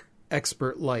look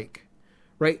expert-like,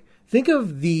 right? Think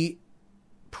of the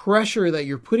pressure that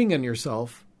you're putting on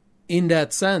yourself in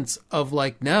that sense of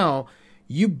like, now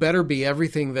you better be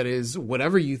everything that is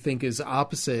whatever you think is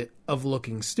opposite of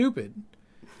looking stupid.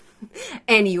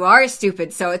 And you are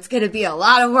stupid, so it's going to be a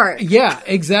lot of work. Yeah,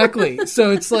 exactly. So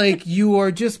it's like you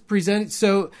are just presenting.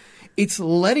 So it's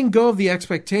letting go of the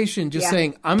expectation, just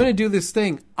saying, I'm going to do this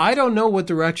thing. I don't know what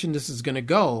direction this is going to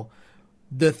go.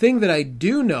 The thing that I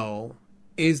do know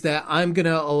is that I'm going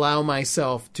to allow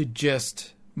myself to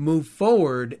just move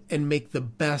forward and make the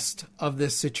best of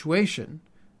this situation.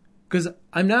 Because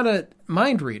I'm not a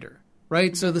mind reader.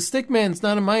 Right? So the stick man's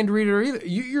not a mind reader either.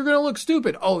 You're going to look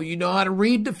stupid. Oh, you know how to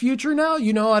read the future now?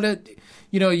 You know how to,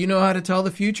 you know how to tell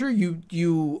the future?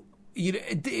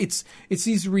 It's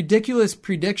these ridiculous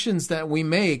predictions that we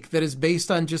make that is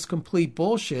based on just complete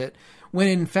bullshit, when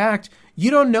in fact, you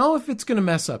don't know if it's going to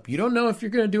mess up. You don't know if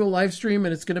you're going to do a live stream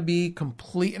and it's going to be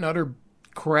complete and utter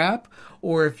crap,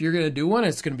 or if you're going to do one,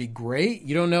 it's going to be great.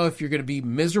 You don't know if you're going to be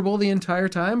miserable the entire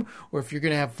time or if you're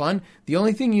going to have fun. The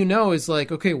only thing you know is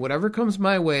like, okay, whatever comes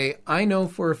my way, I know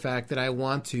for a fact that I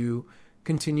want to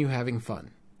continue having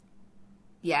fun.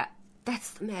 Yeah,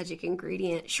 that's the magic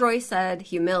ingredient. Shroy said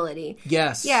humility.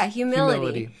 Yes. Yeah,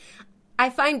 humility. I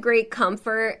find great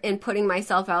comfort in putting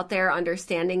myself out there,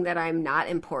 understanding that I'm not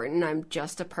important. I'm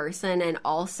just a person. And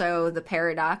also the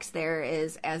paradox there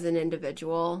is, as an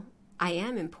individual, I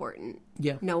am important.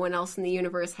 Yeah. No one else in the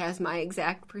universe has my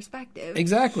exact perspective.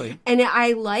 Exactly. And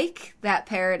I like that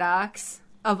paradox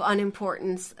of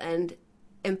unimportance and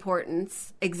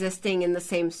importance existing in the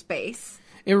same space.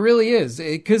 It really is.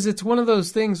 Because it's one of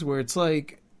those things where it's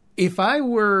like, if I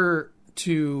were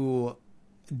to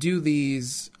do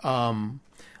these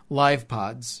live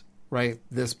pods, right,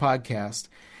 this podcast,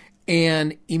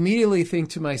 and immediately think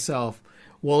to myself,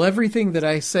 well, everything that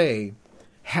I say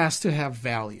has to have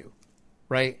value.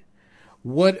 Right?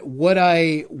 What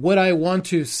I want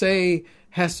to say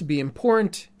has to be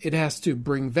important. It has to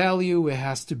bring value. It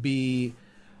has to be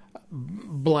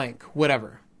blank,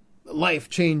 whatever.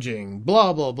 Life-changing,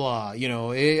 blah, blah, blah.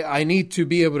 I need to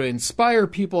be able to inspire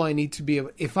people. I need to be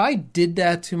able... If I did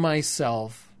that to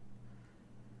myself,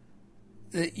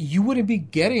 you wouldn't be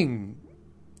getting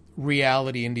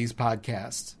reality in these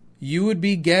podcasts. You would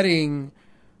be getting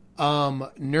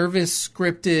nervous,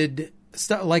 scripted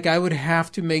stuff. Like, I would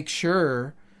have to make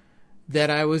sure that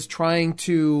I was trying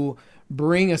to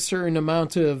bring a certain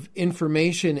amount of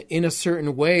information in a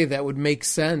certain way that would make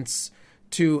sense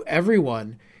to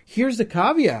everyone. Here's the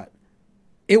caveat.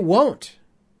 It won't.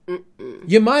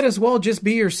 You might as well just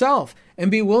be yourself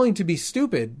and be willing to be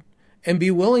stupid and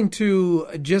be willing to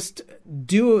just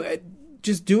do it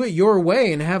your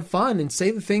way and have fun and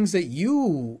say the things that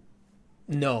you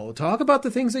know. Talk about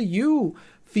the things that you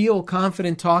feel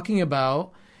confident talking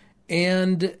about,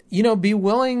 and, be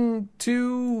willing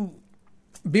to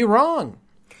be wrong.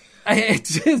 It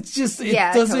doesn't,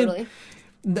 totally.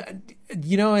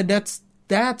 And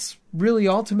that's really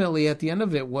ultimately at the end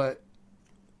of it what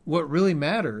really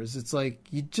matters. It's like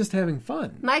you're just having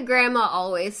fun. My grandma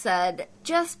always said,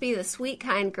 just be the sweet,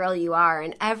 kind girl you are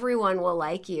and everyone will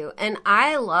like you. And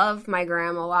I love my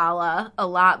grandma Lala a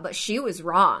lot, but she was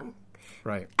wrong.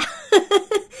 Right.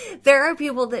 There are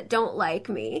people that don't like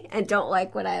me and don't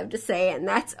like what I have to say, and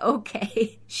that's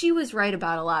okay. She was right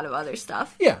about a lot of other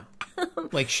stuff. Yeah.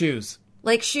 Like shoes.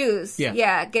 Like shoes.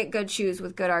 Yeah. Get good shoes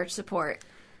with good arch support.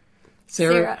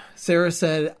 Sarah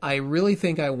said, I really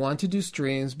think I want to do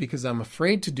streams because I'm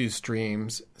afraid to do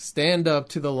streams. Stand up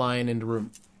to the lion in the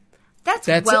room. That's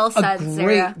well said,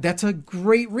 Sarah. That's a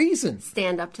great reason.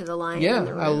 Stand up to the lion in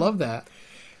the room. Yeah, I love that.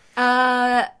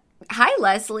 Hi,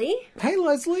 Leslie. Hey,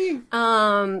 Leslie.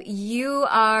 You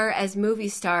are as movie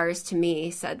stars to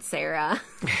me, said Sarah.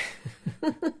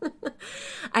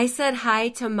 I said hi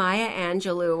to Maya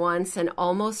Angelou once and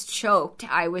almost choked.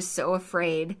 I was so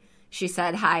afraid. She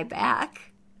said hi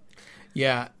back.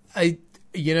 Yeah,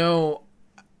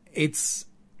 it's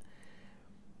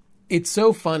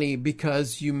so funny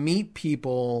because you meet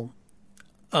people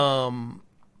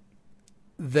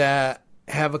that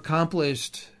have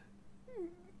accomplished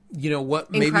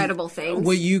incredible things.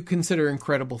 What you consider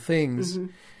incredible things. Mm-hmm.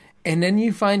 And then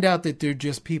you find out that they're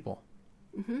just people.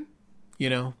 Mm-hmm.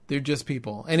 They're just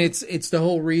people. And it's the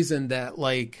whole reason that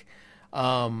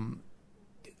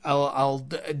I'll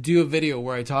do a video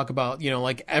where I talk about,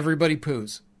 everybody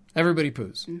poos. Everybody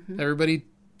poos. Mm-hmm. Everybody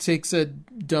takes a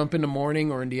dump in the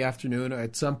morning or in the afternoon or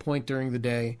at some point during the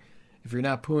day. If you're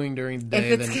not pooing during the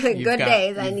day, if it's a good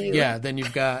day, then then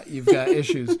you've got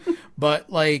issues. But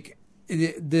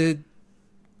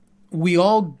we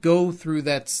all go through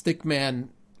that stickman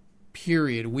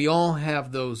period. We all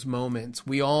have those moments.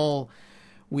 We all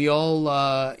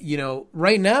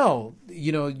right now,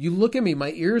 you look at me,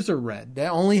 my ears are red.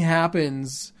 That only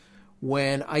happens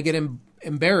when I get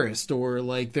embarrassed or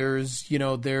there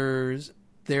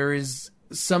is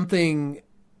something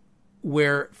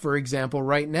where, for example,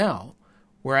 right now,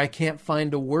 where I can't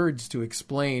find the words to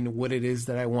explain what it is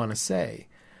that I want to say.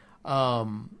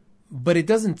 But it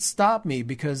doesn't stop me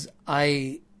because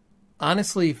I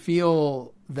honestly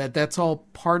feel that that's all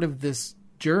part of this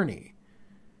journey.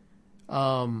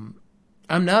 I'm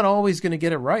not always going to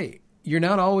get it right. You're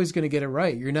not always going to get it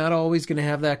right. You're not always going to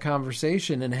have that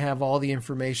conversation and have all the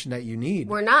information that you need.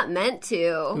 We're not meant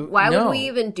to. Why would we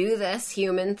even do this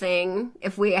human thing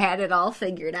if we had it all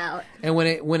figured out? And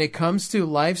when it comes to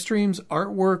live streams,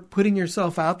 artwork, putting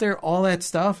yourself out there, all that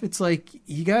stuff, it's like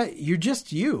you're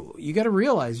just you. You got to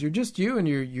realize you're just you, and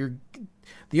you're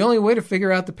the only way to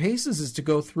figure out the paces is to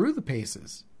go through the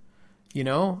paces. You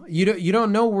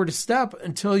don't know where to step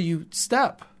until you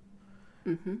step.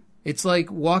 Mm-hmm. It's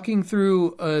like walking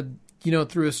through a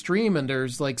stream, and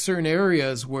there's certain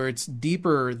areas where it's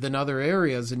deeper than other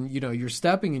areas, and you're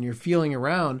stepping and you're feeling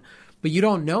around, but you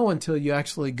don't know until you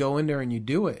actually go in there and you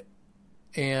do it.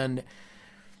 And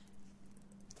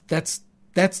that's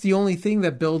the only thing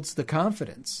that builds the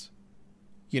confidence,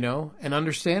 and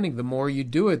understanding. The more you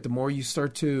do it, the more you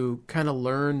start to kind of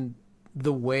learn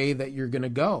the way that you're going to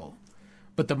go.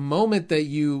 But the moment that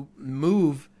you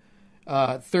move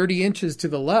 30 inches to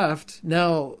the left,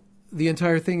 now the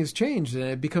entire thing has changed and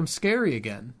it becomes scary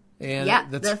again. And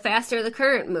the faster the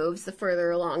current moves, the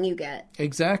further along you get.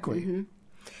 Exactly. Mm-hmm.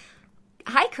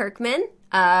 Hi, Kirkman.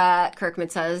 Kirkman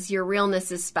says, your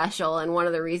realness is special, and one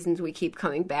of the reasons we keep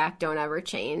coming back. Don't ever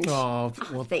change. Oh,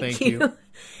 well, thank you.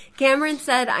 Cameron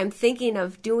said, I'm thinking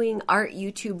of doing art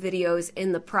YouTube videos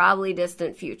in the probably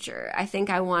distant future. I think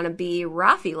I want to be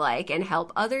Rafi-like and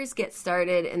help others get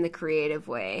started in the creative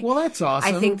way. Well, that's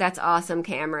awesome. I think that's awesome,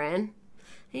 Cameron.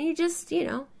 And you just,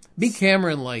 Be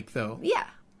Cameron-like, though. Yeah,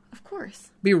 of course.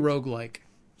 Be rogue-like.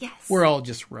 Yes. We're all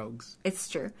just rogues. It's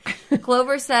true.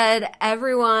 Clover said,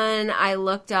 everyone I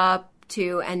looked up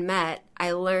to and met,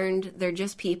 I learned they're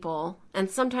just people, and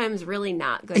sometimes really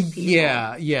not good people.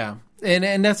 Yeah.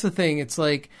 And that's the thing. It's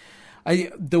like,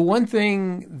 the one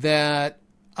thing that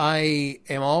I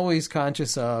am always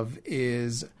conscious of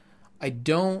is I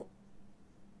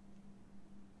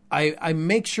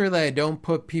make sure that I don't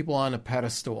put people on a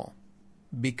pedestal,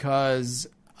 because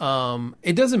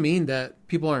it doesn't mean that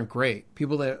people aren't great.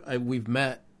 People that we've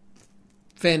met,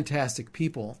 fantastic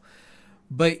people.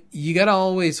 But you got to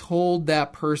always hold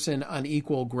that person on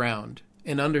equal ground.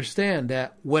 and understand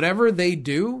that whatever they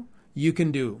do, you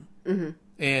can do. Mm-hmm.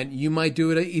 And you might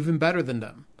do it even better than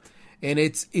them. And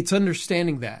it's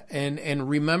understanding that and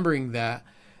remembering that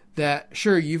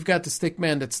sure, you've got the stick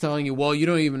man that's telling you, well, you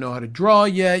don't even know how to draw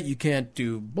yet. You can't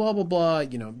do blah, blah, blah.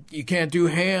 You know, you can't do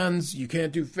hands. You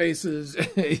can't do faces.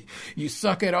 You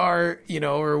suck at art, you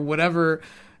know, or whatever.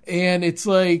 And it's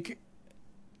like,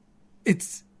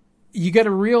 you got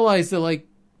to realize that, like,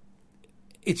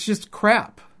 it's just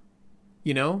crap,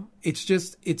 you know?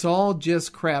 It's all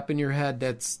just crap in your head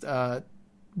that's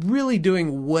really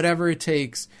doing whatever it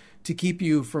takes to keep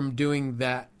you from doing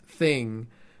that thing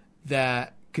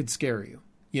that could scare you.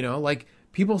 You know, like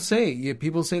people say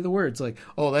the words like,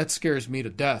 oh, that scares me to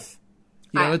death.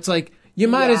 You know, it's like, you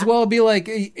might as well be like,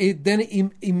 then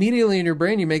immediately in your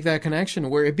brain, you make that connection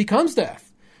where it becomes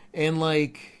death. And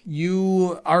like,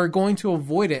 you are going to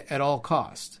avoid it at all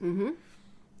costs.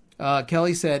 Mm-hmm.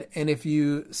 Kelly said, and if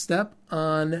you step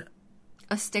on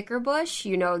a sticker bush,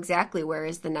 you know exactly where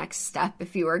is the next step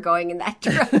if you are going in that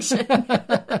direction.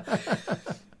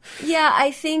 Yeah,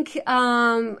 I think,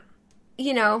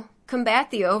 you know,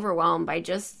 combat the overwhelm by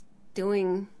just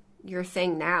doing your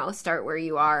thing now. Start where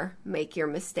you are, make your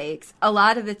mistakes. A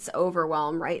lot of it's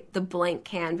overwhelm, right? The blank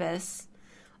canvas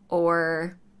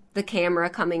or the camera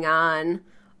coming on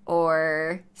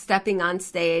or stepping on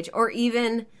stage or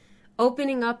even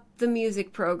opening up the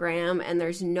music program and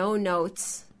there's no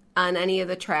notes on any of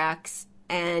the tracks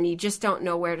and you just don't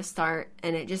know where to start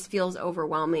and it just feels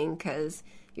overwhelming because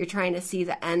you're trying to see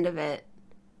the end of it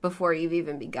before you've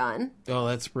even begun. Oh,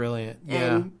 that's brilliant.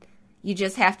 Yeah. And you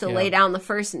just have to lay down the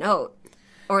first note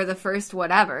or the first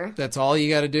whatever. That's all you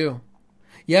got to do.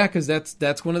 Yeah, because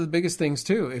that's one of the biggest things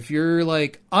too. If you're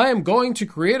like, I am going to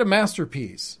create a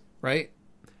masterpiece, right?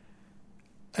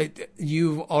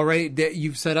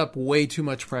 You've set up way too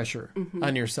much pressure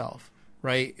on yourself.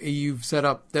 Right? You've set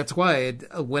up, that's why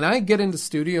when I get into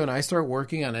studio and I start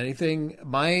working on anything,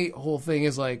 my whole thing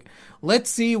is like, let's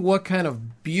see what kind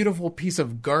of beautiful piece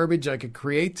of garbage I could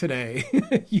create today,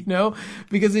 you know,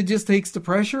 because it just takes the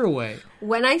pressure away.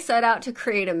 When I set out to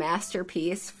create a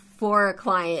masterpiece for a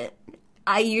client,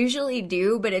 I usually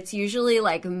do, but it's usually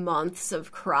like months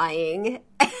of crying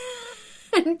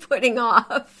and putting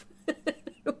off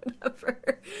whatever.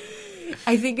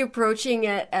 I think approaching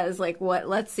it as like,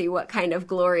 let's see what kind of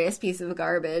glorious piece of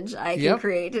garbage I can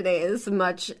create today is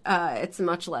it's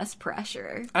much less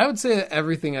pressure. I would say that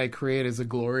everything I create is a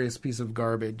glorious piece of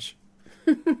garbage.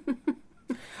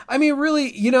 I mean,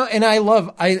 really, you know, and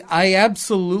I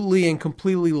absolutely and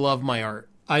completely love my art.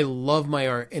 I love my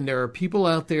art. And there are people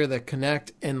out there that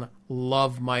connect and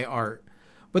love my art.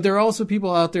 But there are also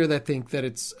people out there that think that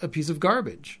it's a piece of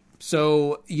garbage.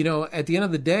 So, you know, at the end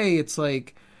of the day, it's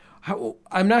like,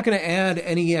 I'm not going to add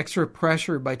any extra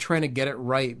pressure by trying to get it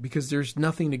right because there's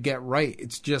nothing to get right.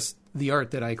 It's just the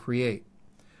art that I create.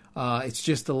 It's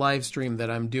just the live stream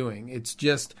that I'm doing. It's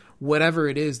just whatever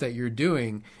it is that you're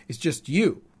doing. It's just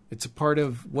you. It's a part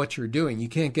of what you're doing. You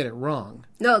can't get it wrong.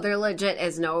 No, there legit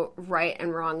is no right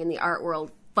and wrong in the art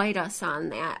world. Fight us on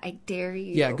that. I dare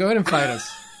you. Yeah, go ahead and fight us.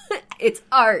 It's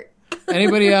art.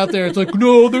 Anybody out there, it's like,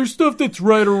 no, there's stuff that's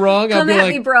right or wrong. Come at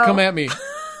me, bro. Come at me.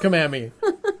 Come at me.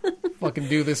 Fucking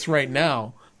do this right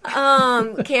now.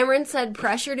 Cameron said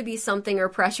pressure to be something or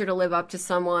pressure to live up to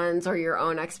someone's or your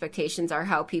own expectations are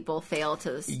how people fail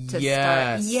to start.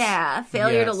 Yeah,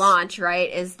 failure to launch,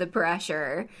 right, is the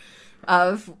pressure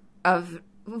of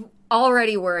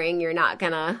already worrying you're not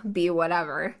gonna be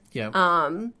whatever. Yeah.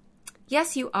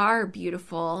 Yes, you are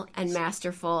beautiful and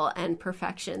masterful and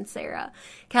perfection, Sarah.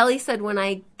 Kelly said, when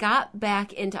I got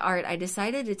back into art, I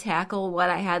decided to tackle what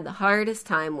I had the hardest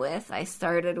time with. I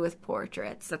started with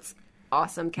portraits. That's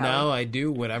awesome, Kelly. Now I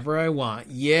do whatever I want.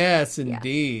 Yes,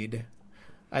 indeed.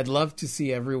 Yeah. I'd love to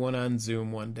see everyone on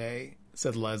Zoom one day,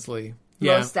 said Leslie.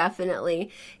 Yeah. Most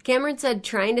definitely. Cameron said,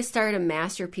 trying to start a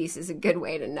masterpiece is a good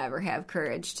way to never have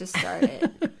courage to start it.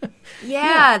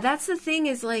 Yeah, that's the thing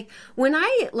is like, when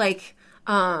I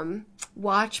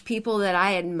watch people that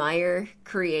I admire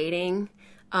creating,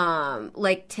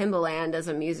 like Timbaland as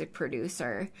a music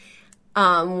producer,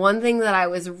 one thing that I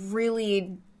was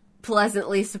really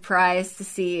pleasantly surprised to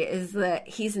see is that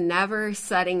he's never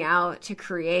setting out to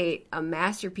create a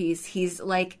masterpiece. He's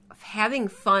like having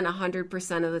fun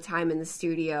 100% of the time in the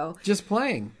studio. Just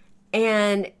playing.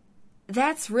 And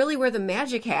that's really where the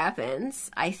magic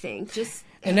happens, I think.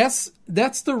 And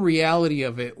that's the reality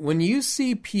of it. When you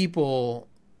see people,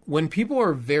 when people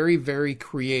are very, very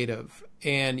creative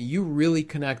and you really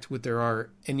connect with their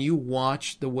art and you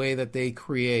watch the way that they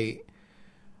create,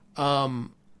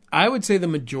 I would say the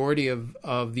majority of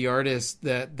the artists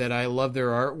that I love their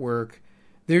artwork,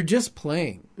 they're just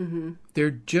playing. Mm-hmm.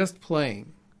 They're just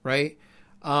playing, right?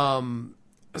 Some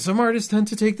artists tend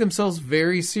to take themselves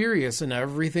very serious, and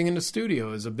everything in the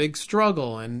studio is a big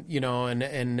struggle, and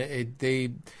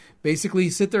they basically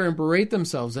sit there and berate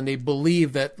themselves, and they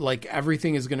believe that like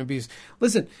everything is going to be.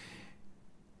 Listen,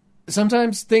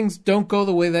 sometimes things don't go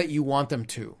the way that you want them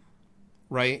to,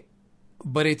 right?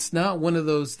 But it's not one of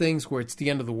those things where it's the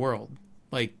end of the world.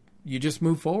 Like, you just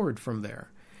move forward from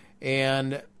there.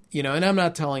 And, and I'm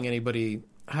not telling anybody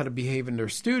how to behave in their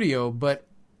studio, but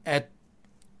at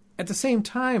the same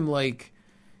time, like,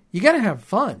 you got to have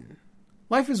fun.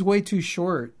 Life is way too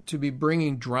short to be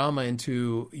bringing drama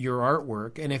into your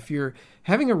artwork. And if you're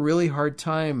having a really hard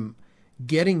time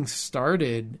getting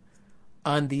started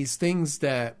on these things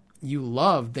that you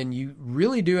love, then you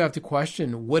really do have to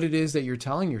question what it is that you're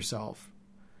telling yourself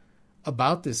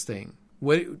about this thing.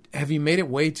 What have you made it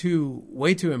way too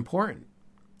important?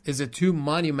 Is it too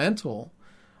monumental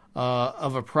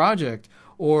of a project?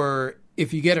 Or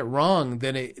if you get it wrong,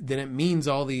 then it means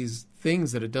all these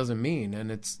things that it doesn't mean. And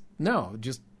it's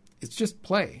just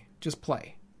play. Just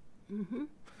play. Mm-hmm.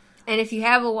 And if you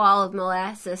have a wall of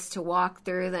molasses to walk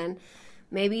through, then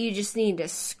maybe you just need to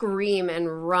scream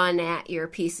and run at your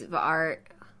piece of art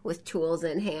with tools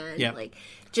in hand. Yeah. Like,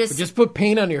 just put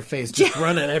paint on your face. Just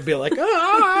run it. I'd be like,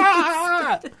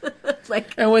 ah!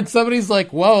 And when somebody's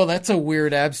like, whoa, that's a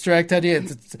weird abstract idea.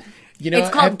 It's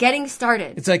called getting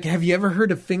started. It's like, have you ever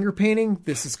heard of finger painting?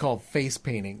 This is called face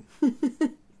painting.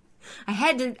 I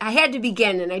had to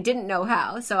begin, and I didn't know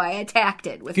how, so I attacked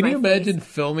it with my face. Can you imagine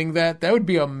filming that? That would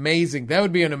be amazing. That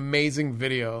would be an amazing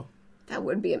video. That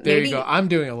would be amazing. There you go. I'm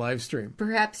doing a live stream.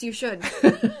 Perhaps you should.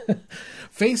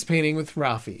 Face painting with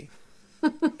Rafi.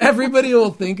 Everybody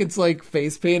will think it's like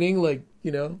face painting, like,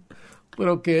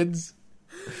 little kids.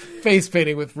 Face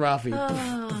painting with Rafi.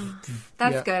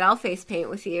 That's good. I'll face paint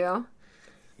with you.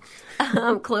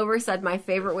 Clover said my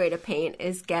favorite way to paint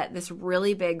is get this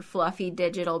really big fluffy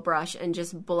digital brush and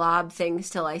just blob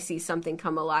things till I see something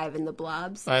come alive in the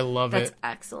blobs. I love it. That's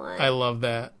excellent. I love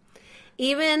that.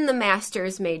 Even the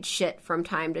masters made shit from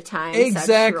time to time.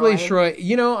 Exactly, Shroy.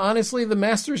 Honestly, the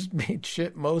masters made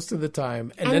shit most of the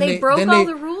time, and then they broke all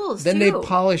the rules. Then they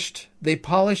polished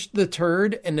the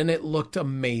turd, and then it looked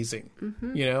amazing.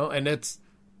 Mm-hmm. And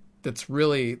that's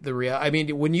really the real. I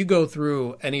mean, when you go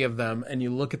through any of them and you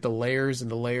look at the layers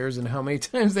and how many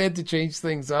times they had to change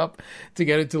things up to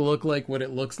get it to look like what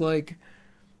it looks like.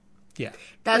 Yeah.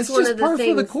 That's one of the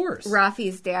things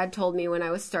Rafi's dad told me when I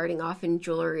was starting off in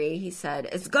jewelry. He said,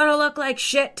 it's going to look like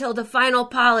shit till the final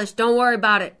polish. Don't worry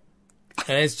about it.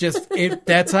 And it's just,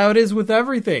 that's how it is with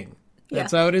everything.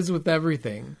 That's how it is with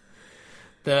everything.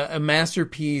 A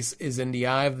masterpiece is in the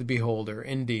eye of the beholder,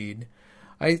 indeed.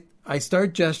 I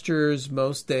start gestures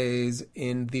most days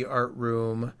in the art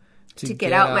room to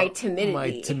get out my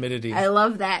timidity. I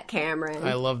love that, Cameron.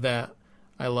 I love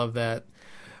that.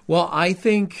 Well, I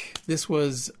think this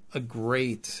was a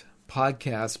great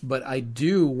podcast, but I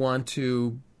do want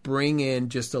to bring in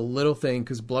just a little thing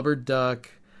because Blubber Duck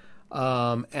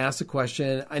asked a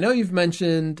question. I know you've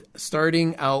mentioned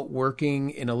starting out working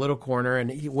in a little corner,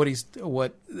 and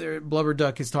what Blubber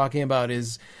Duck is talking about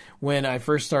is when I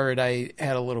first started, I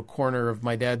had a little corner of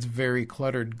my dad's very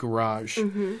cluttered garage,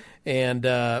 mm-hmm.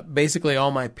 and basically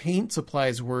all my paint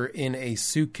supplies were in a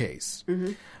suitcase.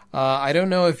 Mm-hmm. I don't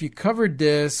know if you covered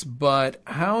this, but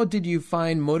how did you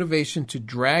find motivation to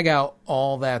drag out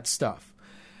all that stuff?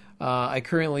 I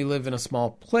currently live in a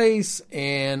small place,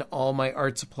 and all my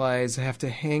art supplies have to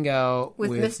hang out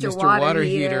with Mr. Water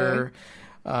Heater,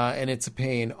 and it's a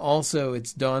pain. Also,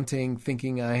 it's daunting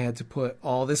thinking I had to put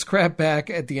all this crap back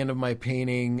at the end of my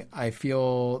painting. I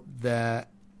feel that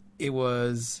it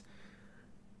was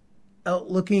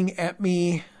looking at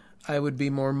me, I would be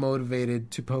more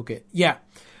motivated to poke it. Yeah.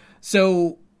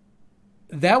 So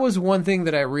that was one thing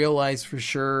that I realized for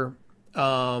sure,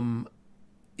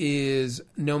 is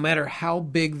no matter how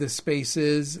big the space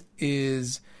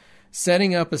is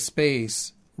setting up a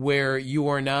space where you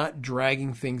are not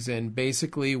dragging things in,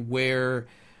 basically where,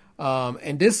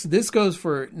 and this goes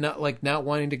for not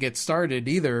wanting to get started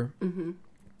either. Mm-hmm.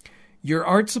 Your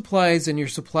art supplies and your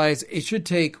supplies, it should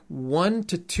take 1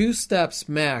 to 2 steps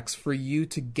max for you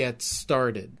to get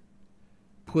started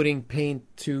putting paint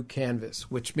to canvas,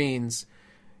 which means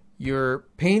your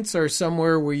paints are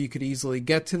somewhere where you could easily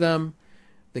get to them.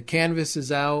 The canvas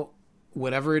is out.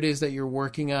 Whatever it is that you're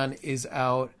working on is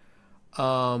out.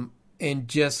 And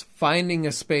just finding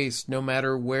a space, no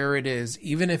matter where it is,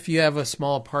 even if you have a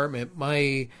small apartment.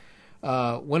 My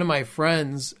one of my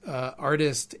friends,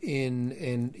 artist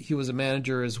and he was a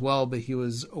manager as well, but he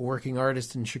was a working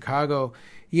artist in Chicago.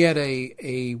 He had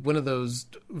a one of those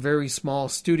very small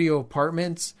studio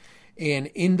apartments, and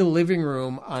in the living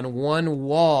room on one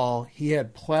wall, he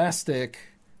had plastic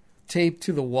taped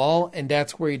to the wall, and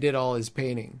that's where he did all his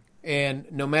painting.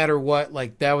 And no matter what,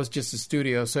 like, that was just a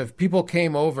studio. So if people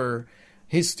came over,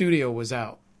 his studio was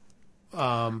out.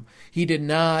 He did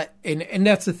not, and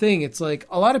that's the thing. It's like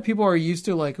a lot of people are used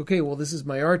to, like, okay, well, this is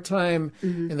my art time,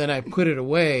 and then I put it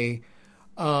away.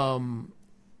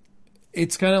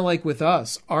 It's kind of like with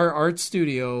us. Our art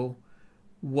studio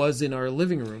was in our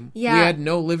living room. Yeah. We had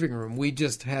no living room. We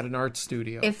just had an art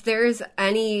studio. If there's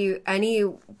any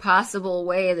possible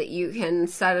way that you can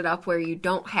set it up where you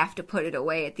don't have to put it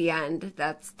away at the end,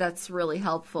 that's really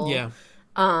helpful. Yeah.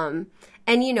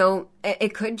 And, you know,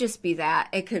 it could just be that.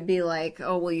 It could be like,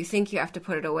 oh, well, you think you have to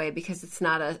put it away because it's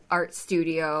not an art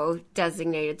studio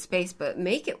designated space, but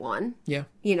make it one. Yeah.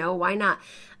 You know, why not?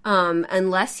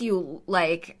 Unless you,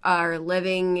 like, are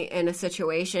living in a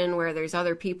situation where there's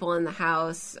other people in the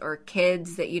house or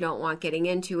kids that you don't want getting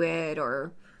into it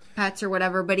or pets or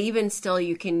whatever. But even still,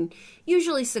 you can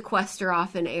usually sequester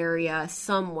off an area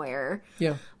somewhere.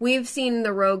 Yeah. We've seen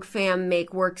the Rogue fam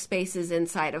make workspaces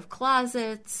inside of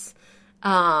closets,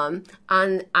 on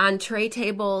tray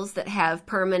tables that have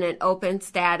permanent open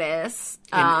status,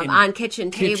 on kitchen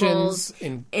tables,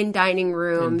 in dining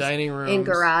rooms, in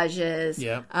garages.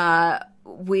 Yeah.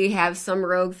 We have some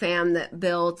Rogue fam that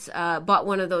bought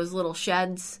one of those little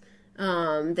sheds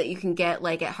that you can get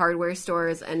like at hardware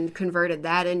stores and converted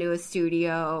that into a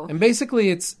studio. And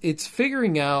basically it's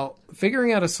figuring out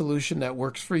a solution that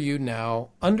works for you now,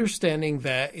 understanding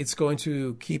that it's going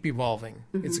to keep evolving.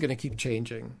 Mm-hmm. It's going to keep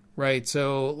changing, right?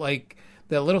 So like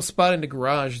that little spot in the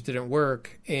garage didn't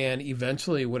work, and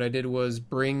eventually what I did was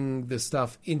bring the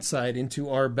stuff inside into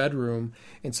our bedroom,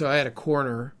 and so I had a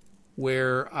corner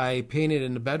where I painted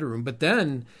in the bedroom. But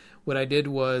then what I did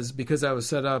was, because I was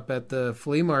set up at the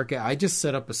flea market, I just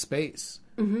set up a space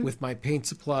with my paint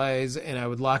supplies, and I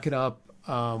would lock it up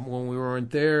when we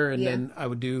weren't there, and then I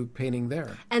would do painting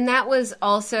there. And that was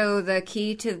also the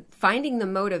key to finding the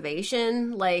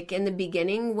motivation. Like in the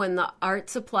beginning, when the art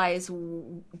supplies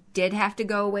did have to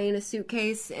go away in a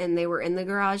suitcase and they were in the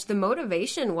garage, the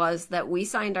motivation was that we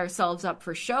signed ourselves up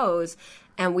for shows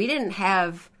and we didn't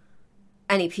have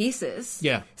any pieces.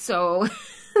 Yeah. So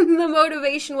the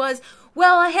motivation was,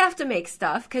 well, I have to make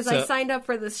stuff because I signed up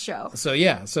for this show. So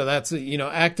that's,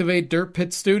 activate Dirt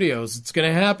Pit Studios. It's going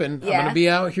to happen. Yeah. I'm going to be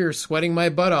out here sweating my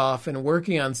butt off and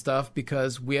working on stuff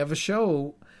because we have a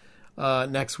show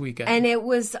next weekend. And it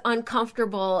was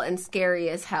uncomfortable and scary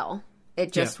as hell.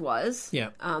 It just was. Yeah.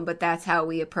 But that's how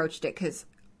we approached it because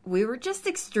we were just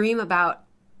extreme about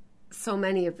so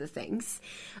many of the things.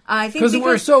 I think because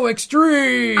we're so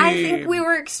extreme. I think we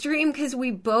were extreme because we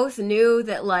both knew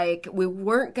that, like, we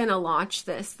weren't going to launch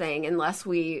this thing unless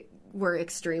we were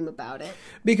extreme about it.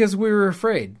 Because we were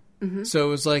afraid. Mm-hmm. So it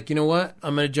was like, you know what?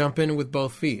 I'm going to jump in with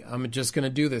both feet. I'm just going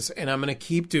to do this. And I'm going to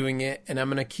keep doing it. And I'm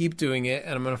going to keep doing it.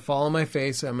 And I'm going to fall on my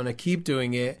face. And I'm going to keep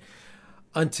doing it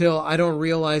until I don't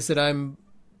realize that I'm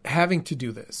having to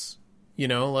do this.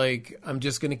 Like, I'm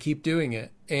just going to keep doing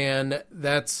it. And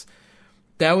that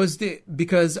was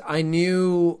because I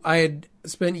knew I had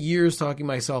spent years talking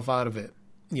myself out of it.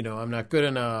 I'm not good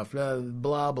enough, blah,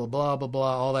 blah, blah, blah, blah,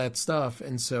 blah, all that stuff.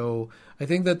 And so I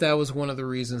think that was one of the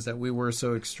reasons that we were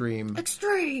so extreme.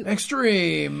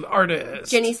 Extreme artists.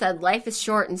 Jenny said, life is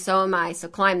short and so am I, so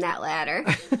climb that ladder.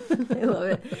 I love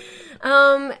it.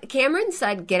 Cameron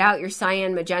said, get out your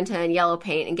cyan, magenta, and yellow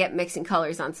paint and get mixing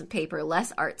colors on some paper.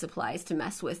 Less art supplies to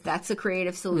mess with. That's a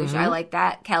creative solution. I like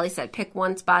that. Callie said, pick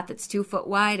one spot that's 2 foot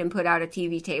wide and put out a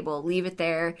TV table. Leave it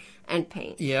there and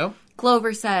paint. Yeah.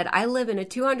 Clover said, I live in a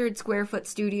 200 square foot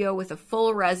studio with a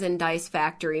full resin dice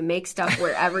factory. Make stuff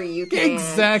wherever you can.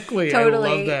 Exactly.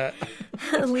 Totally. I love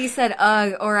that. Lee said,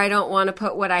 or I don't want to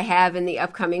put what I have in the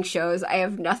upcoming shows. I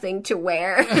have nothing to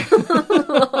wear.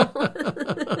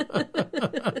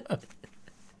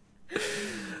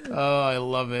 Oh, I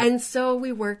love it. And so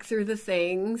we work through the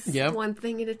things, yep. one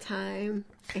thing at a time,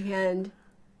 and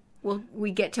we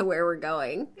get to where we're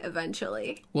going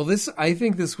eventually. Well, I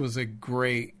think this was a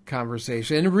great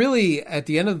conversation. And really, at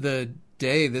the end of the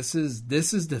day, this is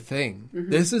the thing.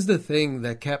 Mm-hmm. This is the thing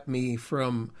that kept me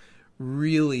from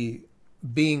really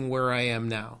being where I am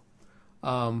now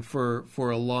for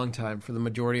a long time, for the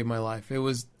majority of my life. It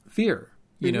was fear,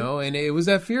 you know, and it was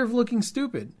that fear of looking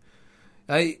stupid.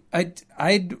 I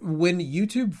when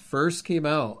YouTube first came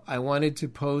out, I wanted to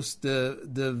post the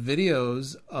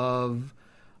videos of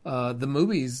the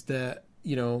movies that,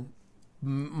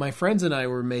 my friends and I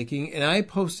were making, and I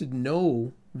posted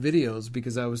no videos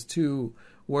because I was too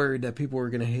worried that people were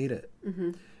going to hate it.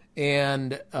 Mm-hmm.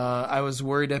 And I was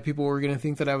worried that people were going to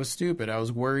think that I was stupid. I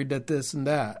was worried that this and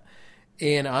that.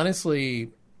 And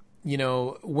honestly, you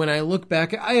know, when I look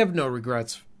back, I have no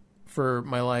regrets for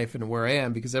my life and where I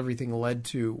am because everything led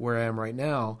to where I am right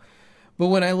now. But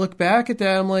when I look back at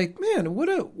that, I'm like, man, what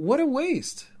a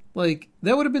waste. Like,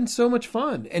 that would have been so much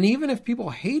fun. And even if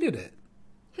people hated it,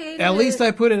 at least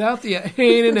I put it out there.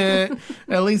 Hated it.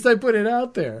 At least I put it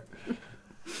out there.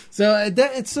 So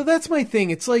that's my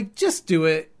thing. It's like, just do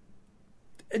it.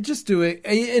 Just do it.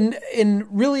 And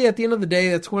really, at the end of the day,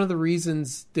 that's one of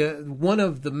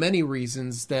the many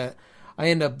reasons that I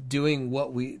end up doing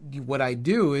what I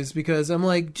do is because I'm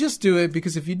like, just do it,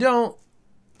 because if you don't,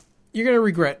 you're going to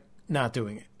regret not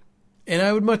doing it. And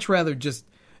I would much rather just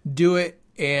do it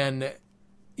and,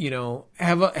 you know,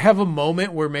 have a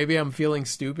moment where maybe I'm feeling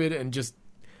stupid and just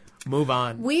move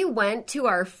on. We went to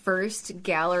our first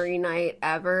gallery night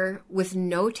ever with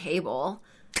no table.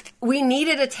 We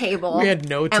needed a table. We had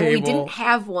no table. And we didn't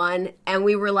have one. And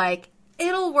we were like,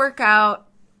 it'll work out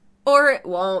or it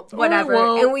won't, whatever.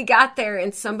 And we got there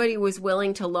and somebody was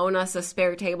willing to loan us a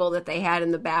spare table that they had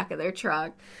in the back of their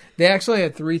truck. They actually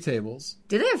had 3 tables.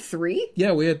 Did they have 3?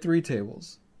 Yeah, we had 3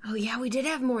 tables. Oh, yeah, we did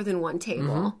have more than one table.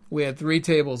 Mm-hmm. We had 3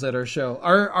 tables at our show.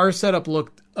 Our setup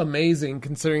looked amazing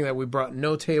considering that we brought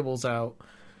no tables out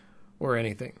or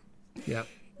anything. Yeah.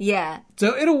 Yeah.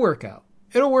 So it'll work out.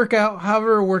 It'll work out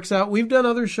however it works out. We've done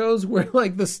other shows where,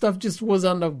 like, the stuff just was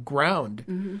on the ground.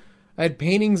 Mm-hmm. I had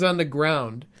paintings on the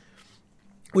ground,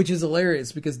 which is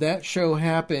hilarious because that show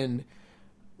happened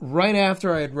right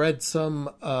after I had read some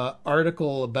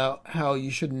article about how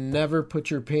you should never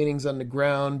put your paintings on the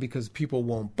ground because people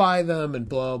won't buy them and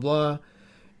blah, blah.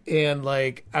 And,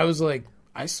 like, I was like,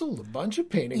 I sold a bunch of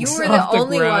paintings. You were the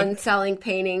only one selling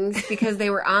paintings because they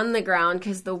were on the ground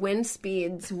because the wind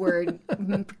speeds were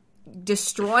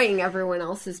destroying everyone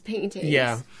else's paintings.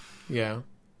 Yeah. Yeah.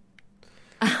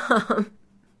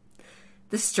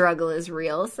 The struggle is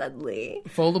real, said Lee.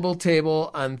 Foldable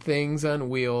table on things on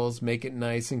wheels. Make it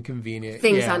nice and convenient.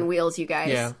 Things on wheels, you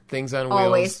guys. Yeah, things on wheels.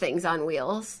 Always things on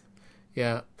wheels.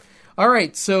 Yeah. All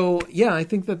right. So, yeah, I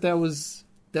think that was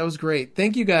great.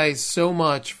 Thank you guys so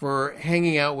much for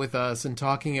hanging out with us and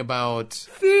talking about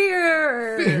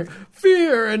fear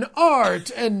and art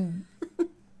and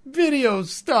video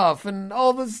stuff and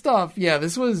all this stuff. Yeah,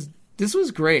 this was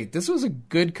great. This was a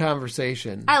good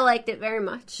conversation. I liked it very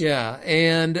much. Yeah,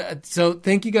 and so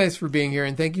thank you guys for being here,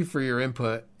 and thank you for your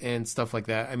input and stuff like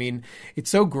that. I mean, it's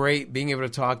so great being able to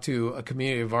talk to a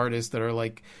community of artists that are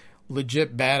like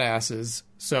legit badasses.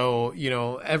 So, you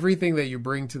know, everything that you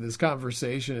bring to this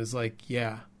conversation is like,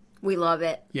 yeah. We love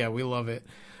it. Yeah, we love it.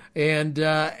 And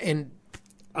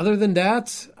other than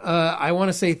that, I want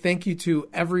to say thank you to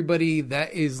everybody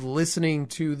that is listening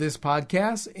to this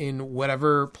podcast in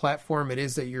whatever platform it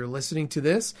is that you're listening to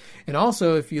this. And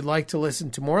also, if you'd like to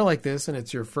listen to more like this and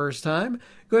it's your first time,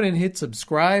 go ahead and hit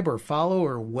subscribe or follow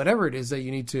or whatever it is that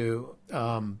you need to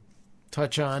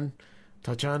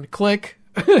click.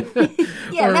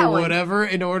 Yeah, or that one. Whatever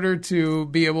in order to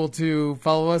be able to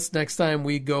follow us next time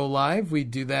we go live. We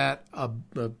do that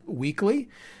weekly.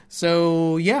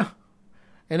 So, yeah.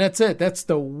 And that's it. That's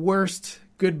the worst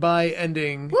goodbye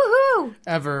ending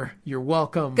ever. You're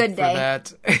welcome Good day. For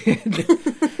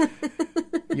that.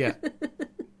 Yeah.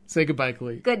 Say goodbye,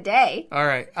 Khalid. Good day. All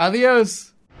right. Adios.